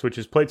tectonics, which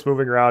is plates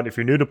moving around. If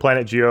you're new to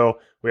Planet Geo,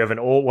 we have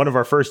one of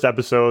our first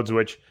episodes,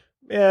 which,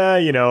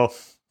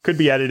 could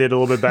be edited a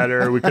little bit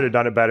better. We could have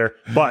done it better,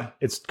 but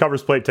it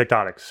covers plate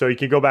tectonics. So you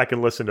can go back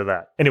and listen to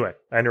that. Anyway,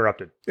 I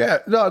interrupted. Yeah,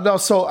 no.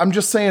 So I'm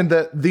just saying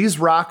that these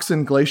rocks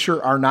in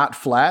Glacier are not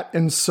flat.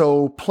 And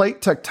so plate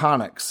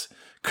tectonics,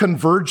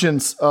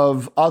 convergence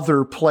of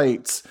other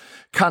plates,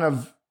 kind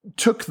of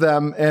took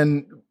them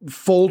and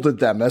folded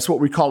them. That's what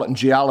we call it in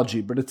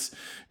geology, but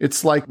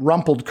it's like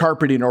rumpled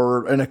carpeting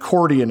or an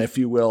accordion, if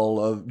you will,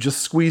 of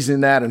just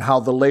squeezing that and how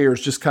the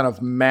layers just kind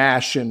of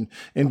mash and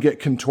get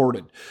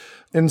contorted.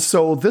 And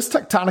so this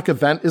tectonic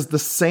event is the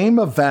same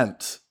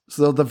event.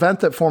 So the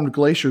event that formed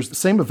Glacier is the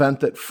same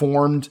event that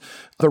formed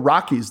the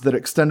Rockies that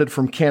extended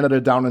from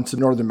Canada down into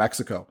northern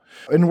Mexico.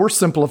 And we're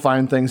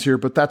simplifying things here,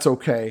 but that's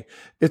okay.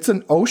 It's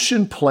an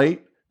ocean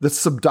plate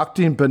that's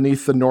subducting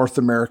beneath the North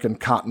American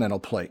continental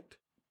plate.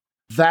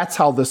 That's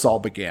how this all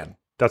began.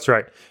 That's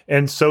right.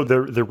 And so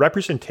the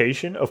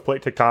representation of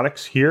plate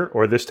tectonics here,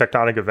 or this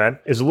tectonic event,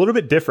 is a little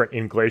bit different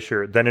in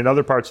Glacier than in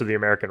other parts of the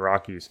American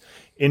Rockies.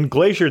 In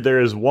Glacier, there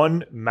is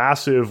one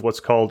massive, what's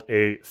called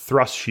a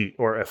thrust sheet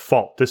or a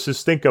fault.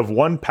 Think of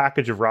one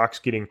package of rocks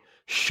getting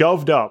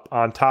shoved up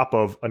on top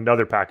of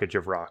another package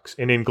of rocks.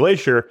 And in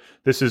Glacier,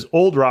 this is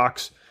old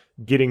rocks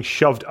getting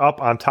shoved up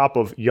on top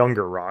of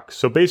younger rocks.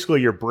 So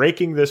basically you're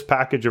breaking this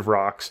package of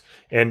rocks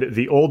and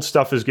the old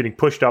stuff is getting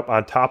pushed up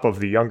on top of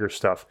the younger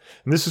stuff.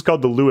 And this is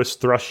called the Lewis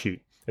thrust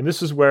sheet. And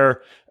this is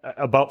where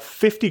about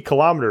 50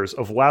 kilometers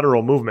of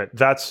lateral movement,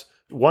 that's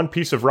one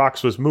piece of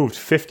rocks was moved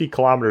 50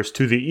 kilometers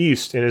to the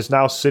east and is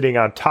now sitting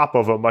on top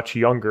of a much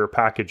younger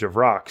package of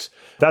rocks.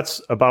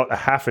 That's about a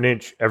half an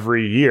inch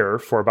every year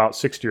for about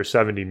 60 or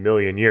 70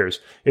 million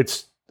years.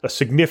 It's a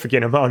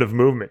significant amount of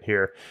movement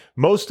here.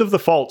 Most of the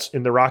faults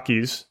in the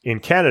Rockies in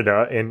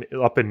Canada and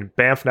up in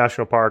Banff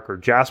National Park or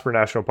Jasper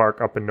National Park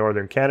up in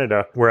northern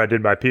Canada, where I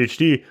did my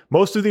PhD,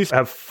 most of these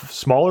have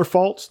smaller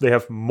faults. They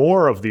have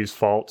more of these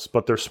faults,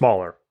 but they're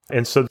smaller.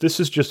 And so this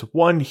is just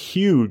one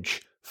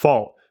huge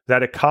fault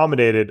that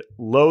accommodated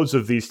loads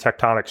of these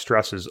tectonic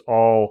stresses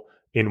all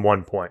in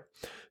one point.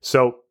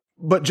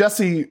 But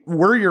Jesse,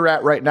 where you're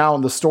at right now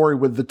in the story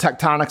with the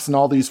tectonics and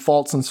all these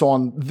faults and so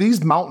on,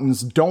 these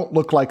mountains don't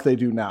look like they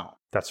do now.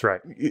 That's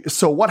right.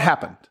 So what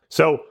happened?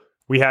 So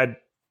we had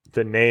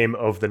the name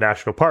of the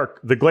national park,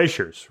 the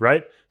glaciers,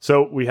 right?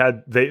 So we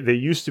had, they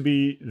used to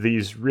be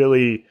these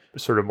really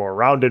sort of more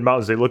rounded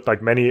mountains. They looked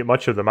like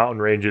much of the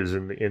mountain ranges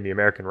in the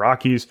American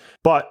Rockies,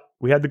 but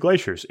we had the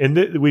glaciers.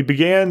 And we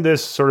began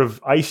this sort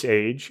of ice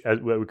age, as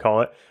what we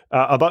call it,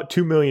 about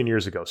 2 million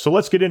years ago. So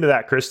let's get into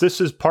that, Chris. This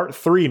is part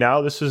 3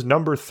 now. This is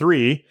number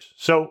 3.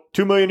 So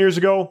 2 million years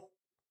ago,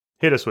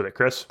 hit us with it,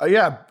 Chris.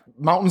 Yeah.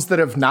 Mountains that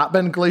have not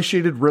been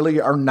glaciated really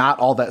are not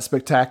all that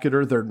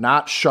spectacular. They're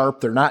not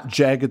sharp. They're not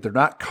jagged. They're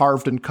not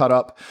carved and cut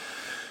up.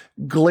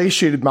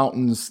 Glaciated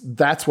mountains,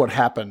 that's what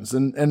happens.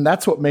 And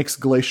that's what makes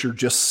Glacier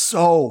just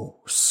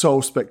so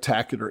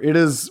spectacular. It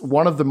is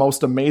one of the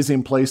most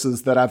amazing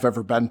places that I've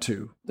ever been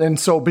to. And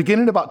so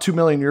beginning about 2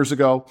 million years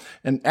ago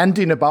and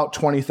ending about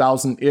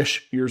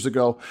 20,000-ish years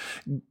ago,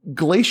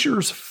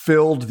 glaciers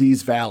filled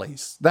these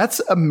valleys. That's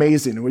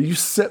amazing. When you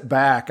sit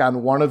back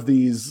on one of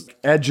these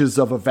edges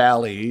of a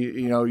valley,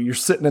 you're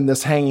sitting in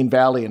this hanging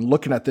valley and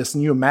looking at this,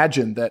 and you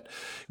imagine that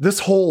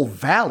this whole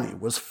valley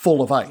was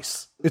full of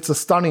ice. It's a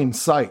stunning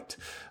sight.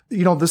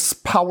 This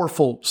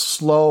powerful,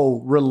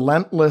 slow,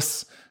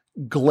 relentless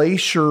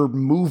glacier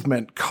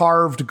movement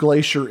carved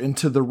Glacier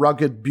into the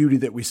rugged beauty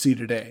that we see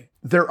today.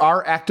 There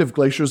are active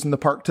glaciers in the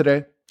park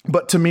today,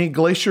 but to me,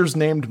 Glacier's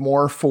named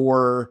more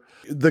for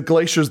the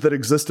glaciers that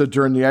existed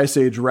during the Ice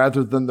Age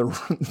rather than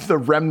the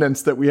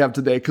remnants that we have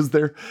today, because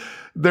they're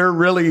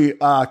really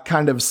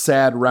kind of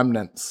sad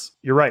remnants.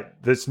 You're right.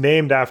 That's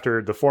named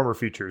after the former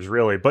features,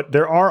 really. But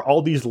there are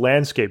all these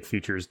landscape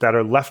features that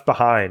are left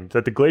behind,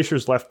 that the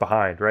glaciers left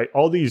behind, right?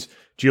 All these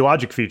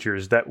geologic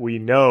features that we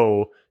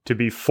know to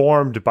be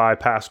formed by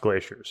past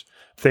glaciers.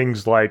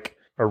 Things like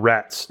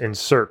arêtes and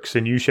cirques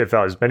and U-shaped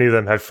valleys. Many of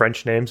them have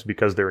French names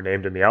because they were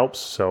named in the Alps,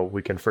 so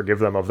we can forgive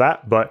them of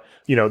that. But,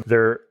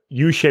 they're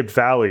U-shaped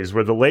valleys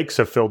where the lakes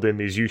have filled in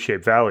these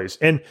U-shaped valleys.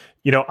 And,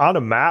 on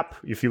a map,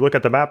 if you look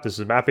at the map, this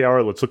is Mappy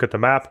Hour, let's look at the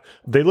map.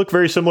 They look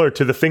very similar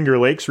to the Finger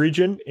Lakes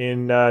region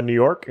in New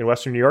York, in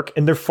Western New York,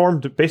 and they're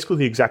formed basically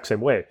the exact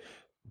same way.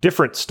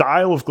 Different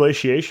style of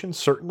glaciation,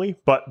 certainly,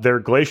 but they're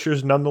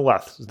glaciers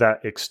nonetheless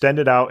that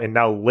extended out, and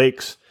now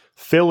lakes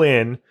fill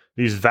in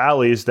these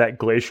valleys that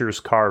glaciers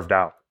carved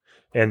out.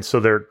 And so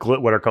they're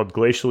what are called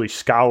glacially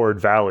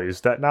scoured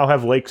valleys that now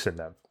have lakes in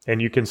them.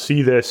 And you can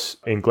see this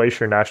in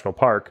Glacier National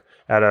Park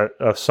at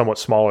a somewhat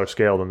smaller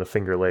scale than the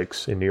Finger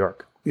Lakes in New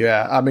York.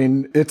 Yeah, I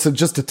mean, it's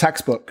just a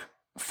textbook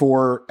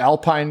for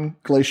alpine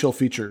glacial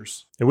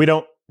features. And we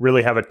don't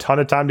really have a ton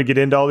of time to get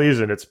into all these,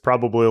 and it's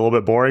probably a little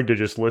bit boring to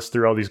just list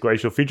through all these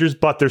glacial features,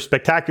 but they're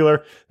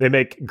spectacular. They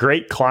make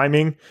great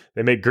climbing.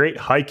 They make great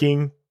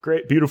hiking.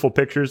 Great, beautiful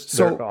pictures.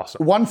 So they're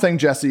awesome. One thing,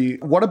 Jesse,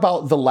 what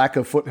about the lack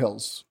of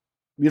foothills?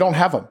 You don't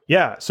have them.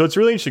 Yeah, so it's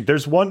really interesting.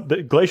 There's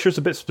the glacier's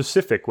a bit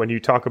specific when you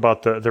talk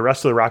about the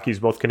rest of the Rockies,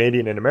 both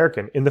Canadian and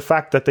American, in the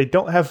fact that they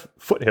don't have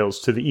foothills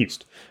to the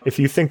east. If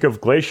you think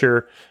of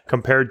Glacier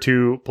compared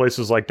to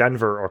places like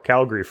Denver or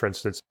Calgary, for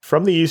instance,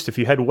 from the east, if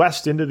you head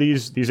west into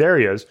these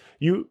areas,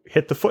 you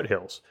hit the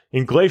foothills.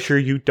 In Glacier,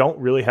 you don't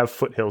really have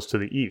foothills to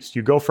the east.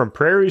 You go from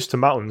prairies to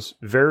mountains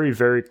very,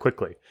 very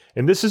quickly.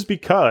 And this is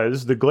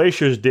because the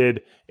glaciers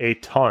did a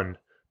ton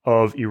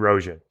of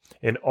erosion.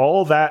 And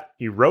all that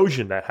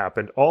erosion that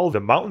happened, all the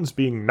mountains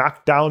being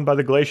knocked down by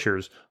the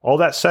glaciers, all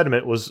that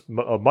sediment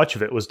much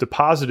of it was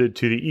deposited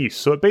to the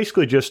east. So it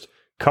basically just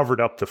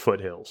covered up the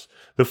foothills.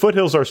 The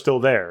foothills are still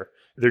there.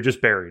 They're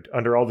just buried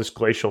under all this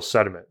glacial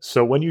sediment.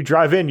 So when you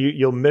drive in,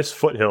 you'll miss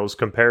foothills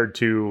compared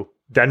to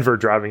Denver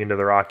driving into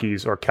the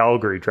Rockies or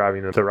Calgary driving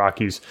into the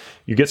Rockies.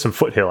 You get some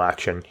foothill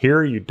action.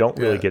 Here, you don't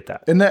really get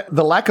that. And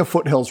the lack of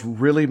foothills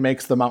really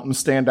makes the mountains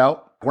stand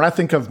out. When I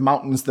think of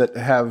mountains that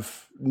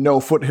have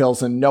no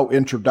foothills and no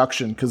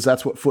introduction, because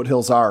that's what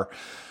foothills are,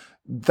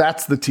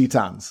 that's the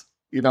Tetons.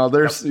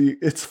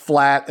 It's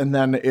flat and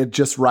then it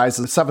just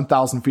rises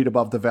 7,000 feet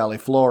above the valley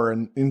floor.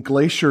 And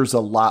Glacier's a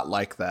lot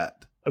like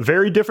that. A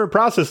very different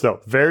process, though.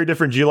 Very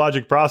different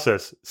geologic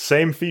process.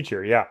 Same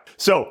feature, yeah.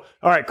 So,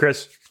 all right,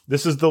 Chris,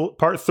 this is the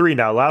part 3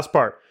 now, last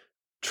part.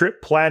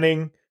 Trip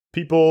planning.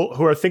 People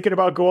who are thinking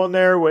about going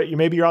there,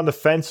 maybe you're on the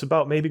fence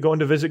about maybe going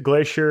to visit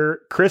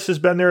Glacier. Chris has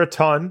been there a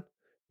ton.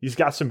 He's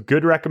got some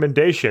good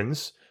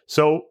recommendations.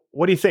 So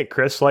what do you think,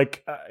 Chris?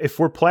 If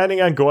we're planning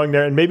on going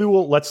there, and maybe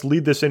let's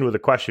lead this in with a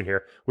question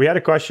here. We had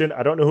a question.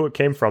 I don't know who it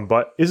came from,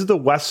 but is the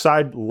west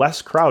side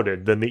less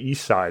crowded than the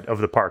east side of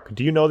the park?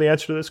 Do you know the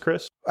answer to this,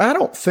 Chris? I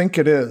don't think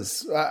it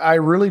is. I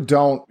really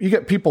don't. You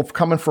get people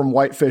coming from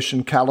Whitefish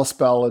and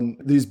Kalispell and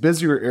these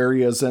busier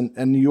areas,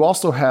 and you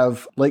also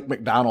have Lake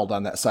McDonald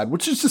on that side,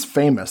 which is just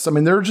famous. I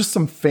mean, there are just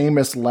some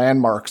famous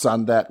landmarks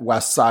on that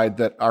west side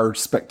that are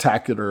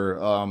spectacular.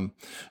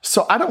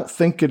 So I don't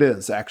think it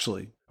is,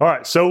 actually. All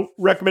right. So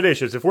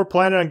recommendations. If we're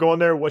planning on going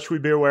there, what should we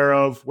be aware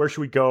of? Where should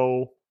we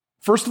go?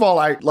 First of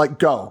all,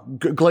 go.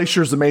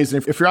 Glacier's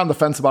amazing. If you're on the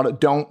fence about it,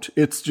 don't.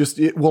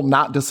 It will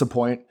not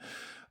disappoint.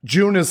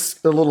 June is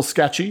a little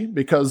sketchy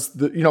because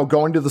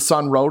going to the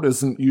Sun Road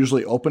isn't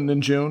usually opened in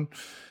June.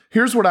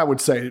 Here's what I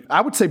would say. I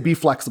would say be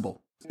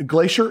flexible.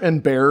 Glacier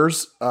and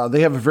bears,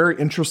 they have a very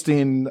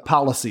interesting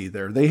policy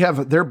there.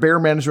 Their bear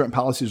management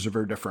policies are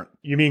very different.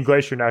 You mean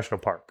Glacier National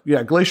Park?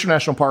 Yeah, Glacier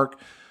National Park.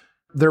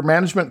 Their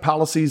management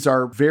policies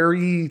are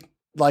very,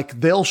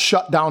 they'll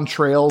shut down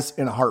trails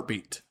in a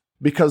heartbeat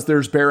because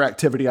there's bear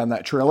activity on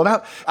that trail. And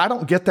I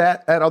don't get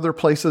that at other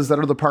places that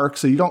are the park.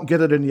 So you don't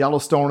get it in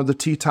Yellowstone or the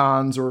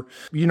Tetons, or,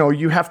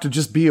 you have to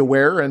just be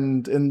aware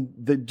and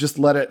they just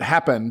let it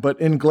happen.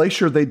 But in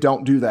Glacier, they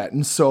don't do that.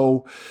 And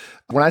so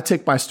when I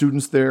take my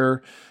students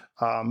there,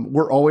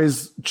 we're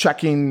always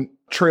checking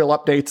trail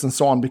updates and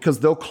so on, because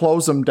they'll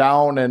close them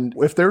down. And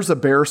if there's a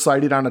bear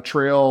sighted on a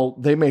trail,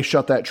 they may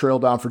shut that trail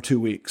down for 2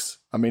 weeks.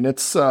 I mean,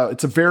 it's a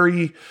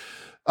very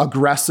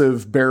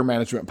aggressive bear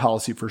management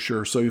policy for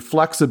sure. So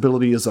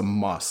flexibility is a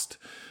must.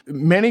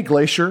 Many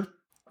Glacier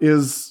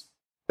is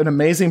an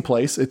amazing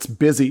place. It's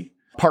busy.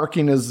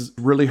 Parking is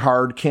really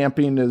hard.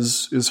 Camping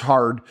is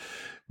hard.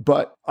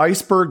 But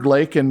Iceberg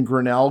Lake and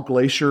Grinnell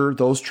Glacier,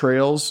 those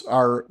trails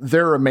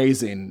they're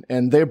amazing.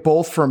 And they're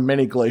both from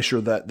Mini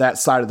Glacier, that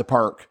side of the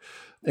park.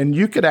 And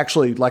you could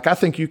actually, I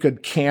think you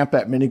could camp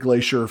at Mini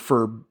Glacier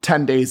for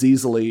 10 days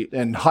easily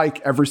and hike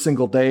every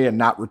single day and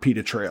not repeat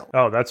a trail.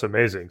 Oh, that's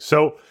amazing.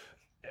 So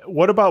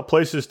what about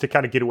places to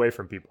kind of get away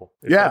from people?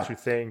 If that's your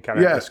thing,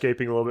 kind of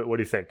escaping a little bit. What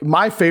do you think?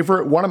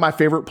 One of my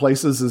favorite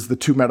places is the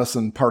Two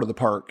Medicine part of the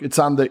park. It's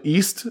on the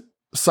east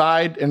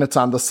side and it's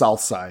on the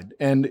south side.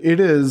 And it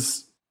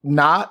is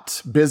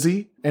not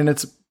busy, and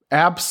it's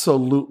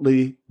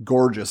absolutely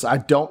gorgeous. I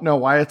don't know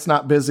why it's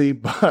not busy,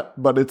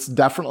 but it's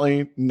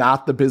definitely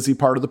not the busy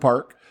part of the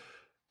park,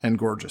 and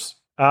gorgeous.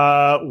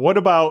 What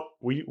about,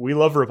 we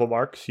love ripple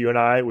marks, you and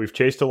I, we've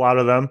chased a lot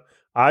of them.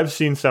 I've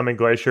seen some in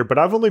Glacier, but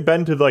I've only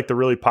been to like the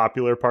really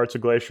popular parts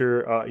of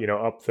Glacier,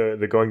 up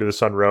the going to the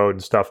Sun Road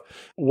and stuff.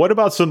 What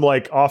about some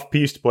like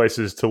off-piste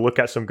places to look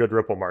at some good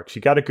ripple marks?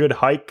 You got a good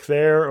hike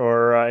there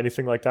or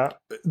anything like that?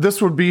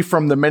 This would be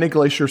from the Mini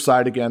Glacier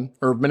side again,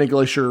 or Mini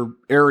Glacier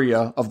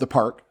area of the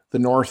park, the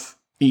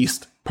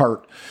northeast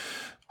part.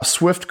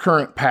 Swift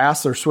Current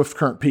Pass or Swift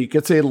Current Peak.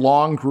 It's a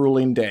long,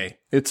 grueling day.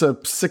 It's a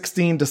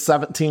 16 to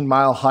 17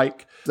 mile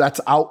hike.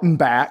 That's out and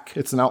back.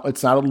 It's not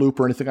a loop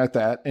or anything like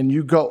that. And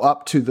you go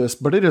up to this,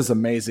 but it is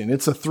amazing.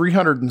 It's a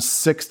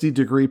 360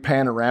 degree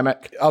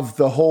panoramic of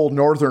the whole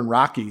Northern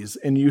Rockies.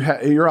 And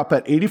you're up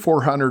at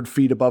 8,400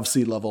 feet above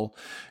sea level.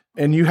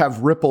 And you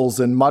have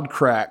ripples and mud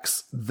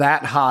cracks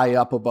that high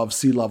up above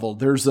sea level.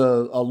 There's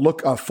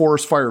a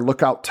forest fire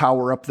lookout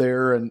tower up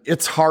there, and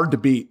it's hard to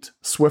beat.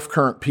 Swift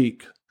Current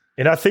Peak.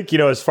 And I think,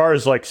 as far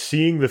as like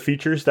seeing the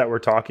features that we're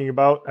talking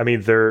about, I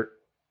mean, they're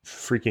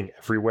freaking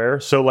everywhere.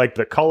 So like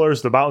the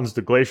colors, the mountains,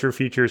 the glacier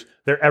features,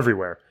 they're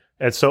everywhere.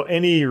 And so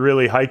any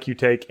really hike you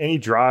take, any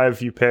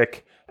drive you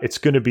pick, it's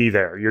going to be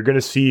there. You're going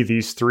to see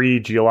these three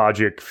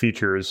geologic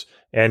features,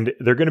 and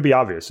they're going to be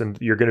obvious, and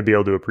you're going to be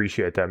able to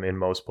appreciate them in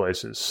most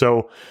places.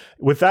 So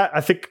with that,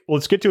 I think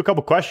let's get to a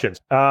couple questions.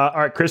 All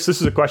right, Chris,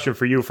 this is a question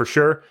for you for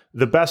sure.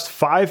 The best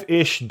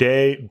 5-ish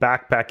day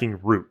backpacking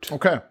route.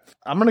 Okay.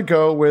 I'm going to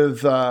go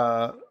with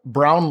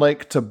Brown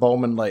Lake to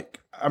Bowman Lake.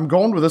 I'm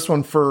going with this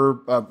one for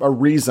a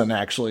reason,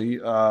 actually,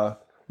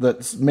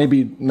 that's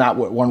maybe not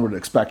what one would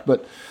expect.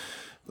 But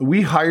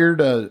we hired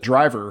a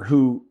driver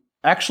who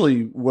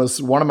actually was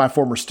one of my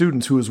former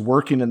students who was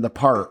working in the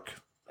park.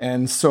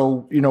 And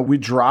so, we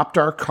dropped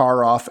our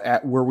car off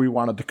at where we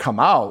wanted to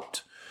come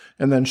out.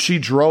 And then she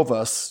drove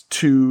us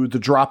to the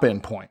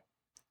drop-in point,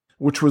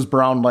 which was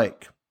Brown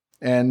Lake.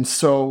 And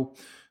so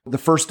the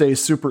first day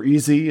is super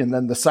easy, and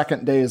then the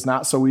second day is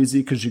not so easy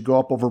because you go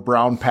up over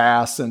Brown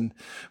Pass. And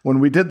when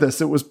we did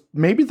this, it was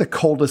maybe the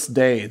coldest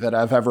day that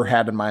I've ever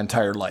had in my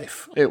entire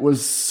life. It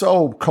was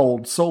so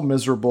cold, so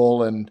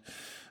miserable, and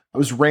it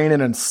was raining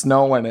and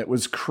snowing. It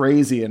was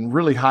crazy and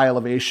really high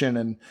elevation.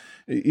 And,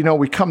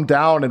 we come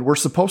down and we're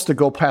supposed to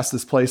go past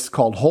this place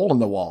called Hole in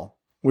the Wall,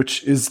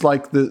 which is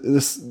like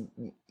this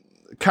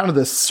kind of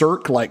this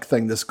cirque-like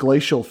thing, this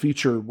glacial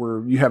feature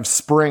where you have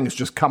springs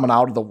just coming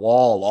out of the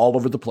wall all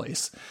over the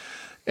place.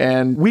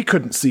 And we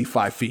couldn't see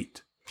 5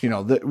 feet.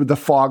 The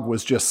fog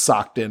was just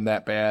socked in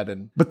that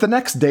bad. But the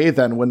next day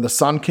then, when the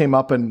sun came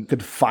up and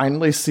could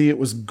finally see, it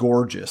was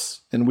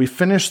gorgeous. And we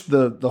finished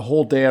the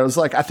whole day. I was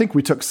like, I think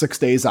we took 6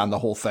 days on the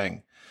whole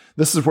thing.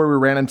 This is where we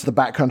ran into the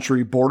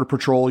backcountry border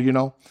patrol,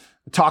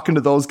 talking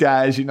to those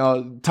guys,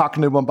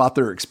 talking to them about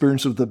their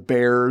experience with the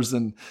bears.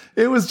 And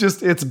it was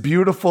it's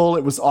beautiful.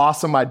 It was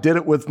awesome. I did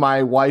it with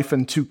my wife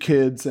and 2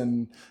 kids.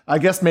 And I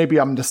guess maybe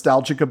I'm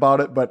nostalgic about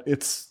it, but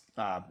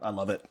I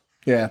love it.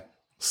 Yeah.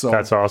 So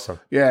that's awesome.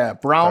 Yeah.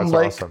 Brown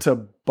Lake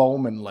to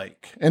Bowman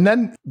Lake. And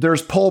then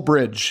there's Pole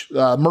Bridge,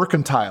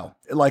 Mercantile.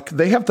 Like,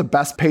 they have the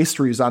best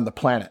pastries on the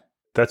planet.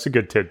 That's a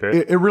good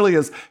tidbit. It really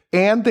is.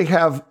 And they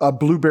have a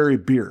blueberry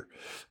beer.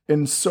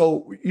 And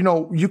so,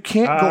 you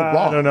can't go wrong.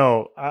 I don't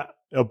know.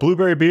 A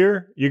blueberry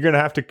beer? You're going to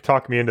have to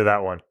talk me into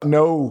that one.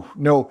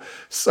 No.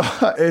 So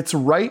it's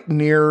right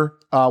near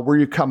where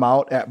you come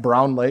out at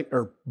Brown Lake,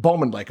 or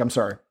Bowman Lake, I'm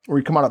sorry. Where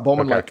you come out at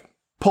Bowman Lake.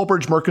 Pole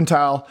Bridge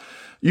Mercantile.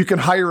 You can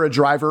hire a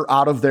driver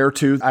out of there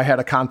too. I had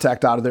a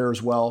contact out of there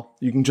as well.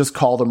 You can just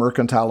call the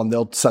Mercantile and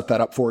they'll set that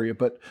up for you.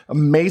 But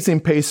amazing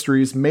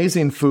pastries,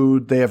 amazing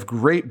food. They have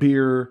great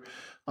beer.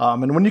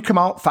 And when you come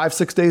out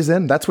 5-6 days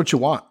in, that's what you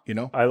want,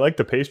 I like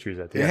the pastries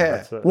at the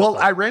end. Yeah.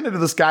 I ran into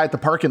this guy at the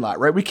parking lot,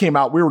 right? We came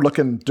out, we were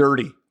looking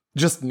dirty,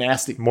 just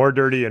nasty. More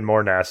dirty and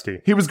more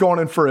nasty. He was going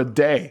in for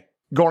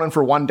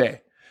 1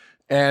 day.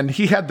 And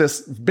he had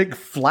this big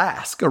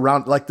flask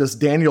around, like this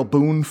Daniel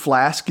Boone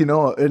flask, and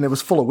it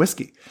was full of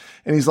whiskey.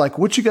 And he's like,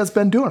 what you guys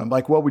been doing? I'm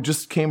like, well, we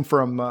just came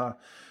from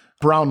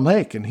Brown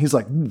Lake. And he's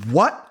like,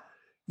 what?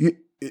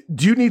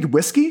 Do you need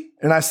whiskey?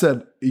 And I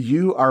said,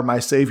 you are my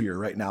savior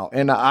right now.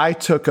 And I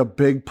took a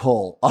big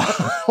pull.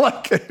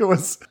 Like, it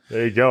was.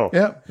 There you go.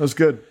 Yeah, it was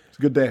good. It's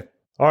a good day.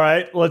 All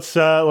right, let's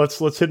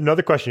hit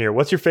another question here.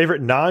 What's your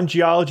favorite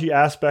non-geology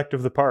aspect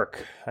of the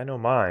park? I know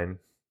mine.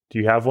 Do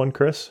you have one,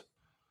 Chris?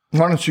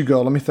 Why don't you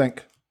go? Let me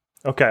think.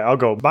 Okay, I'll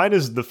go. Mine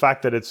is the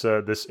fact that it's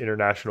this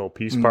international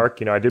peace park.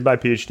 I did my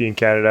PhD in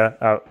Canada.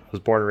 I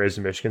was born and raised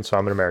in Michigan, so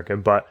I'm an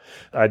American. But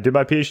I did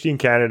my PhD in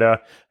Canada.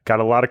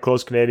 Got a lot of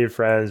close Canadian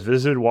friends.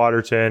 Visited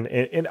Waterton,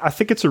 and I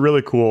think it's a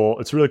really cool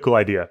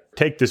idea.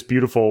 Take this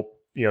beautiful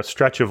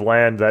stretch of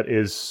land that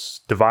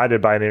is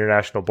divided by an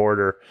international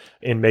border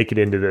and make it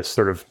into this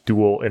sort of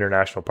dual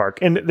international park.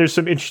 And there's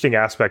some interesting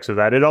aspects of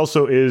that. It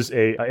also is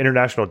a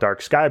international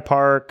dark sky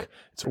park.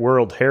 It's a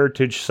World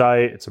Heritage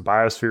Site. It's a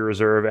biosphere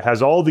reserve. It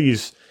has all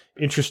these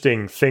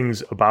interesting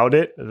things about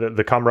it.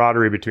 The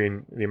camaraderie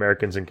between the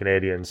Americans and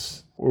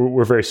Canadians,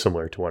 we're very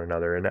similar to one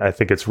another. And I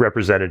think it's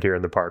represented here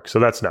in the park. So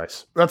that's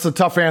nice. That's a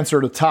tough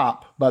answer to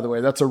top, by the way.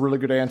 That's a really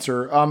good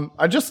answer.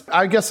 I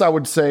guess I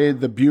would say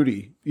the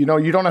beauty. You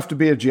don't have to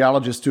be a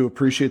geologist to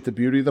appreciate the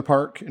beauty of the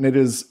park. And it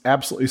is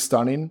absolutely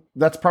stunning.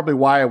 That's probably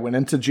why I went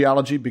into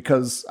geology,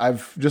 because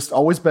I've just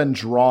always been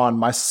drawn,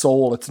 my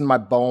soul, it's in my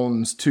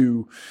bones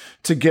to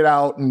get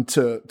out and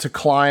to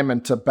climb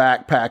and to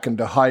backpack and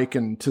to hike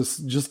and to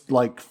just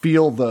like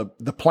feel the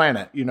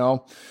planet,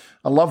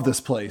 I love this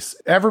place.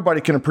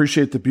 Everybody can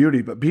appreciate the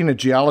beauty, but being a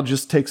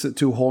geologist takes it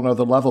to a whole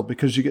nother level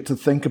because you get to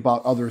think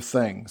about other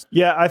things.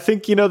 Yeah, I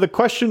think, the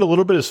question a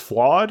little bit is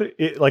flawed.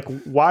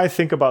 Why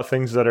think about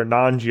things that are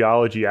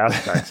non-geology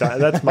aspects?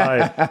 That's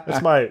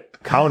my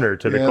counter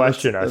to the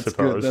question, I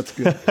suppose. That's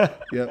good.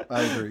 Yeah,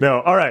 I agree.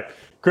 No, all right.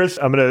 Chris,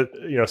 I'm going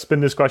to spin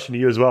this question to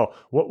you as well.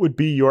 What would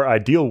be your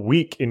ideal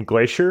week in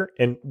Glacier,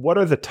 and what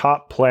are the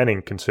top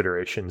planning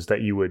considerations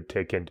that you would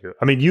take into?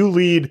 I mean, you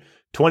lead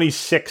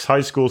 26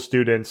 high school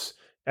students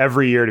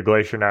every year to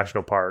Glacier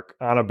National Park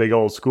on a big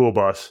old school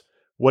bus.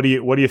 What are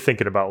you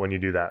thinking about when you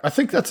do that? I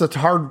think that's a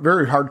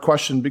very hard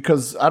question,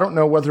 because I don't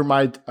know whether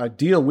my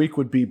ideal week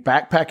would be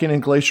backpacking in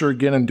Glacier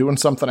again and doing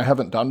something I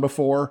haven't done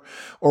before,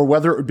 or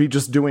whether it would be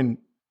just doing,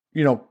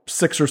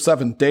 6 or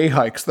 7 day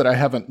hikes that I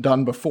haven't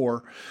done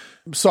before.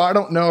 So I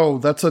don't know.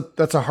 That's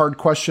a hard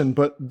question,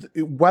 but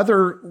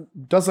weather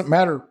doesn't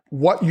matter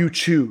what you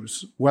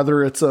choose,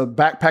 whether it's a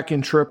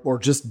backpacking trip or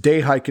just day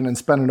hiking and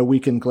spending a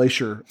week in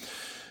Glacier.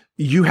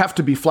 You have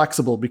to be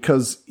flexible,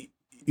 because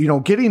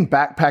getting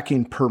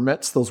backpacking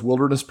permits, those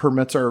wilderness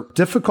permits, are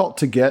difficult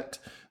to get.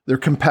 They're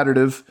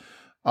competitive.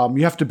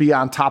 You have to be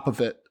on top of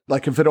it.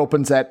 Like if it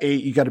opens at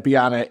 8, you got to be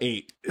on at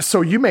 8.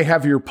 So you may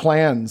have your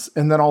plans,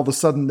 and then all of a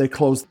sudden they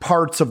close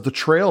parts of the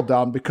trail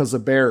down because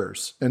of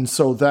bears. And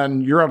so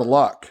then you're out of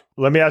luck.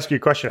 Let me ask you a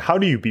question. How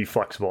do you be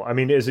flexible? I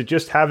mean, is it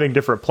just having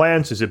different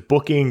plans? Is it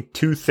booking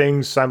 2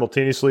 things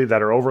simultaneously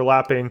that are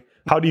overlapping?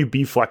 How do you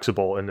be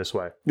flexible in this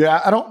way? Yeah,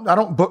 I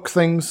don't book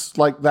things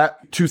like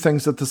that, 2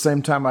 things at the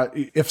same time.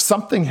 If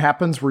something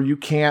happens where you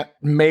can't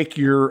make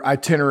your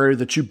itinerary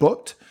that you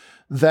booked,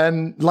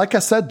 then, like I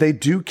said, they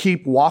do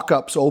keep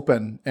walk-ups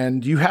open,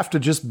 and you have to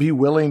just be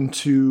willing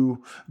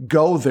to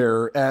go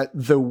there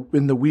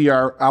in the wee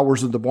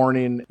hours of the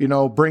morning.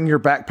 Bring your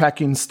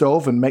backpacking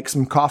stove and make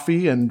some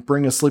coffee, and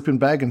bring a sleeping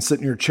bag and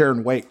sit in your chair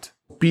and wait.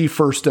 Be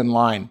first in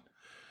line.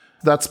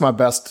 That's my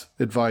best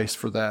advice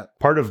for that.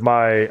 Part of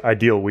my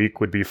ideal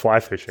week would be fly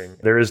fishing.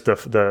 There is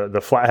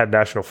the Flathead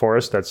National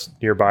Forest that's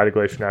nearby to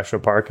Glacier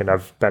National Park, and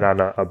I've been on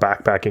a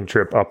backpacking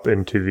trip up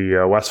into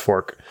the West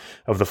Fork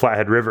of the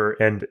Flathead River,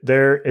 and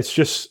it's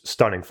just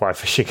stunning fly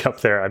fishing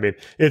up there. I mean,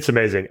 it's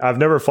amazing. I've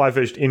never fly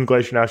fished in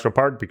Glacier National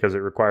Park because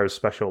it requires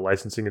special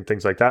licensing and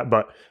things like that.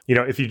 But,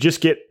 if you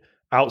just get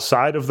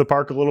outside of the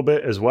park a little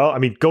bit as well, I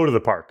mean, go to the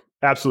park.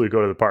 Absolutely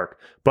go to the park.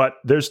 But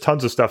there's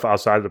tons of stuff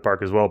outside of the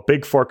park as well.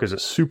 Big Fork is a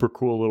super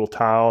cool little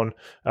town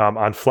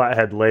on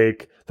Flathead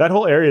Lake. That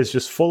whole area is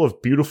just full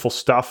of beautiful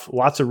stuff.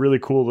 Lots of really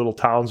cool little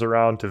towns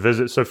around to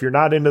visit. So if you're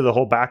not into the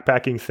whole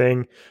backpacking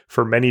thing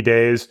for many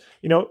days,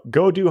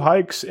 go do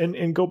hikes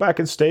and go back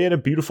and stay in a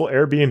beautiful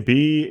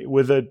Airbnb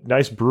with a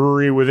nice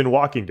brewery within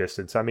walking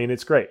distance. I mean,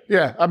 it's great.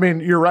 Yeah, I mean,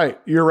 you're right.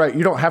 You're right.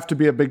 You don't have to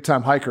be a big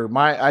time hiker.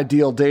 My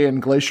ideal day in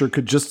Glacier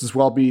could just as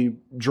well be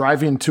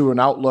driving to an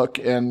Outlook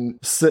and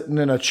sitting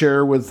in a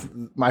chair with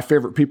my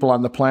favorite people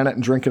on the planet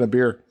and drinking a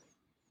beer.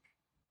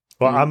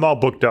 Well, I'm all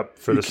booked up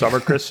for the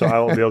summer, Chris, so I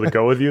won't be able to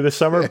go with you this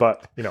summer,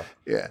 but,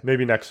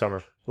 maybe next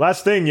summer.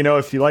 Last thing,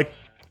 if you like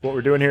what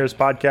we're doing here as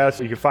podcasts,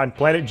 you can find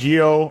Planet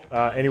Geo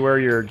anywhere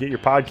you get your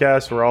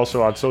podcasts. We're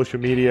also on social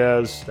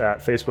medias at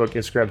Facebook,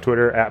 Instagram,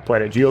 Twitter, at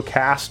Planet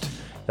Geocast.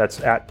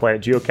 That's at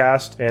Planet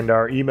Geocast. And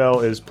our email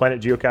is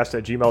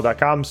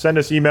planetgeocast@gmail.com. Send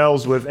us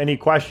emails with any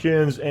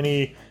questions,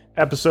 any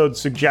episode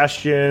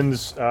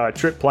suggestions,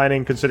 trip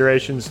planning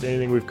considerations,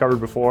 anything we've covered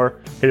before.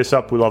 Hit us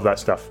up. We love that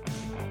stuff.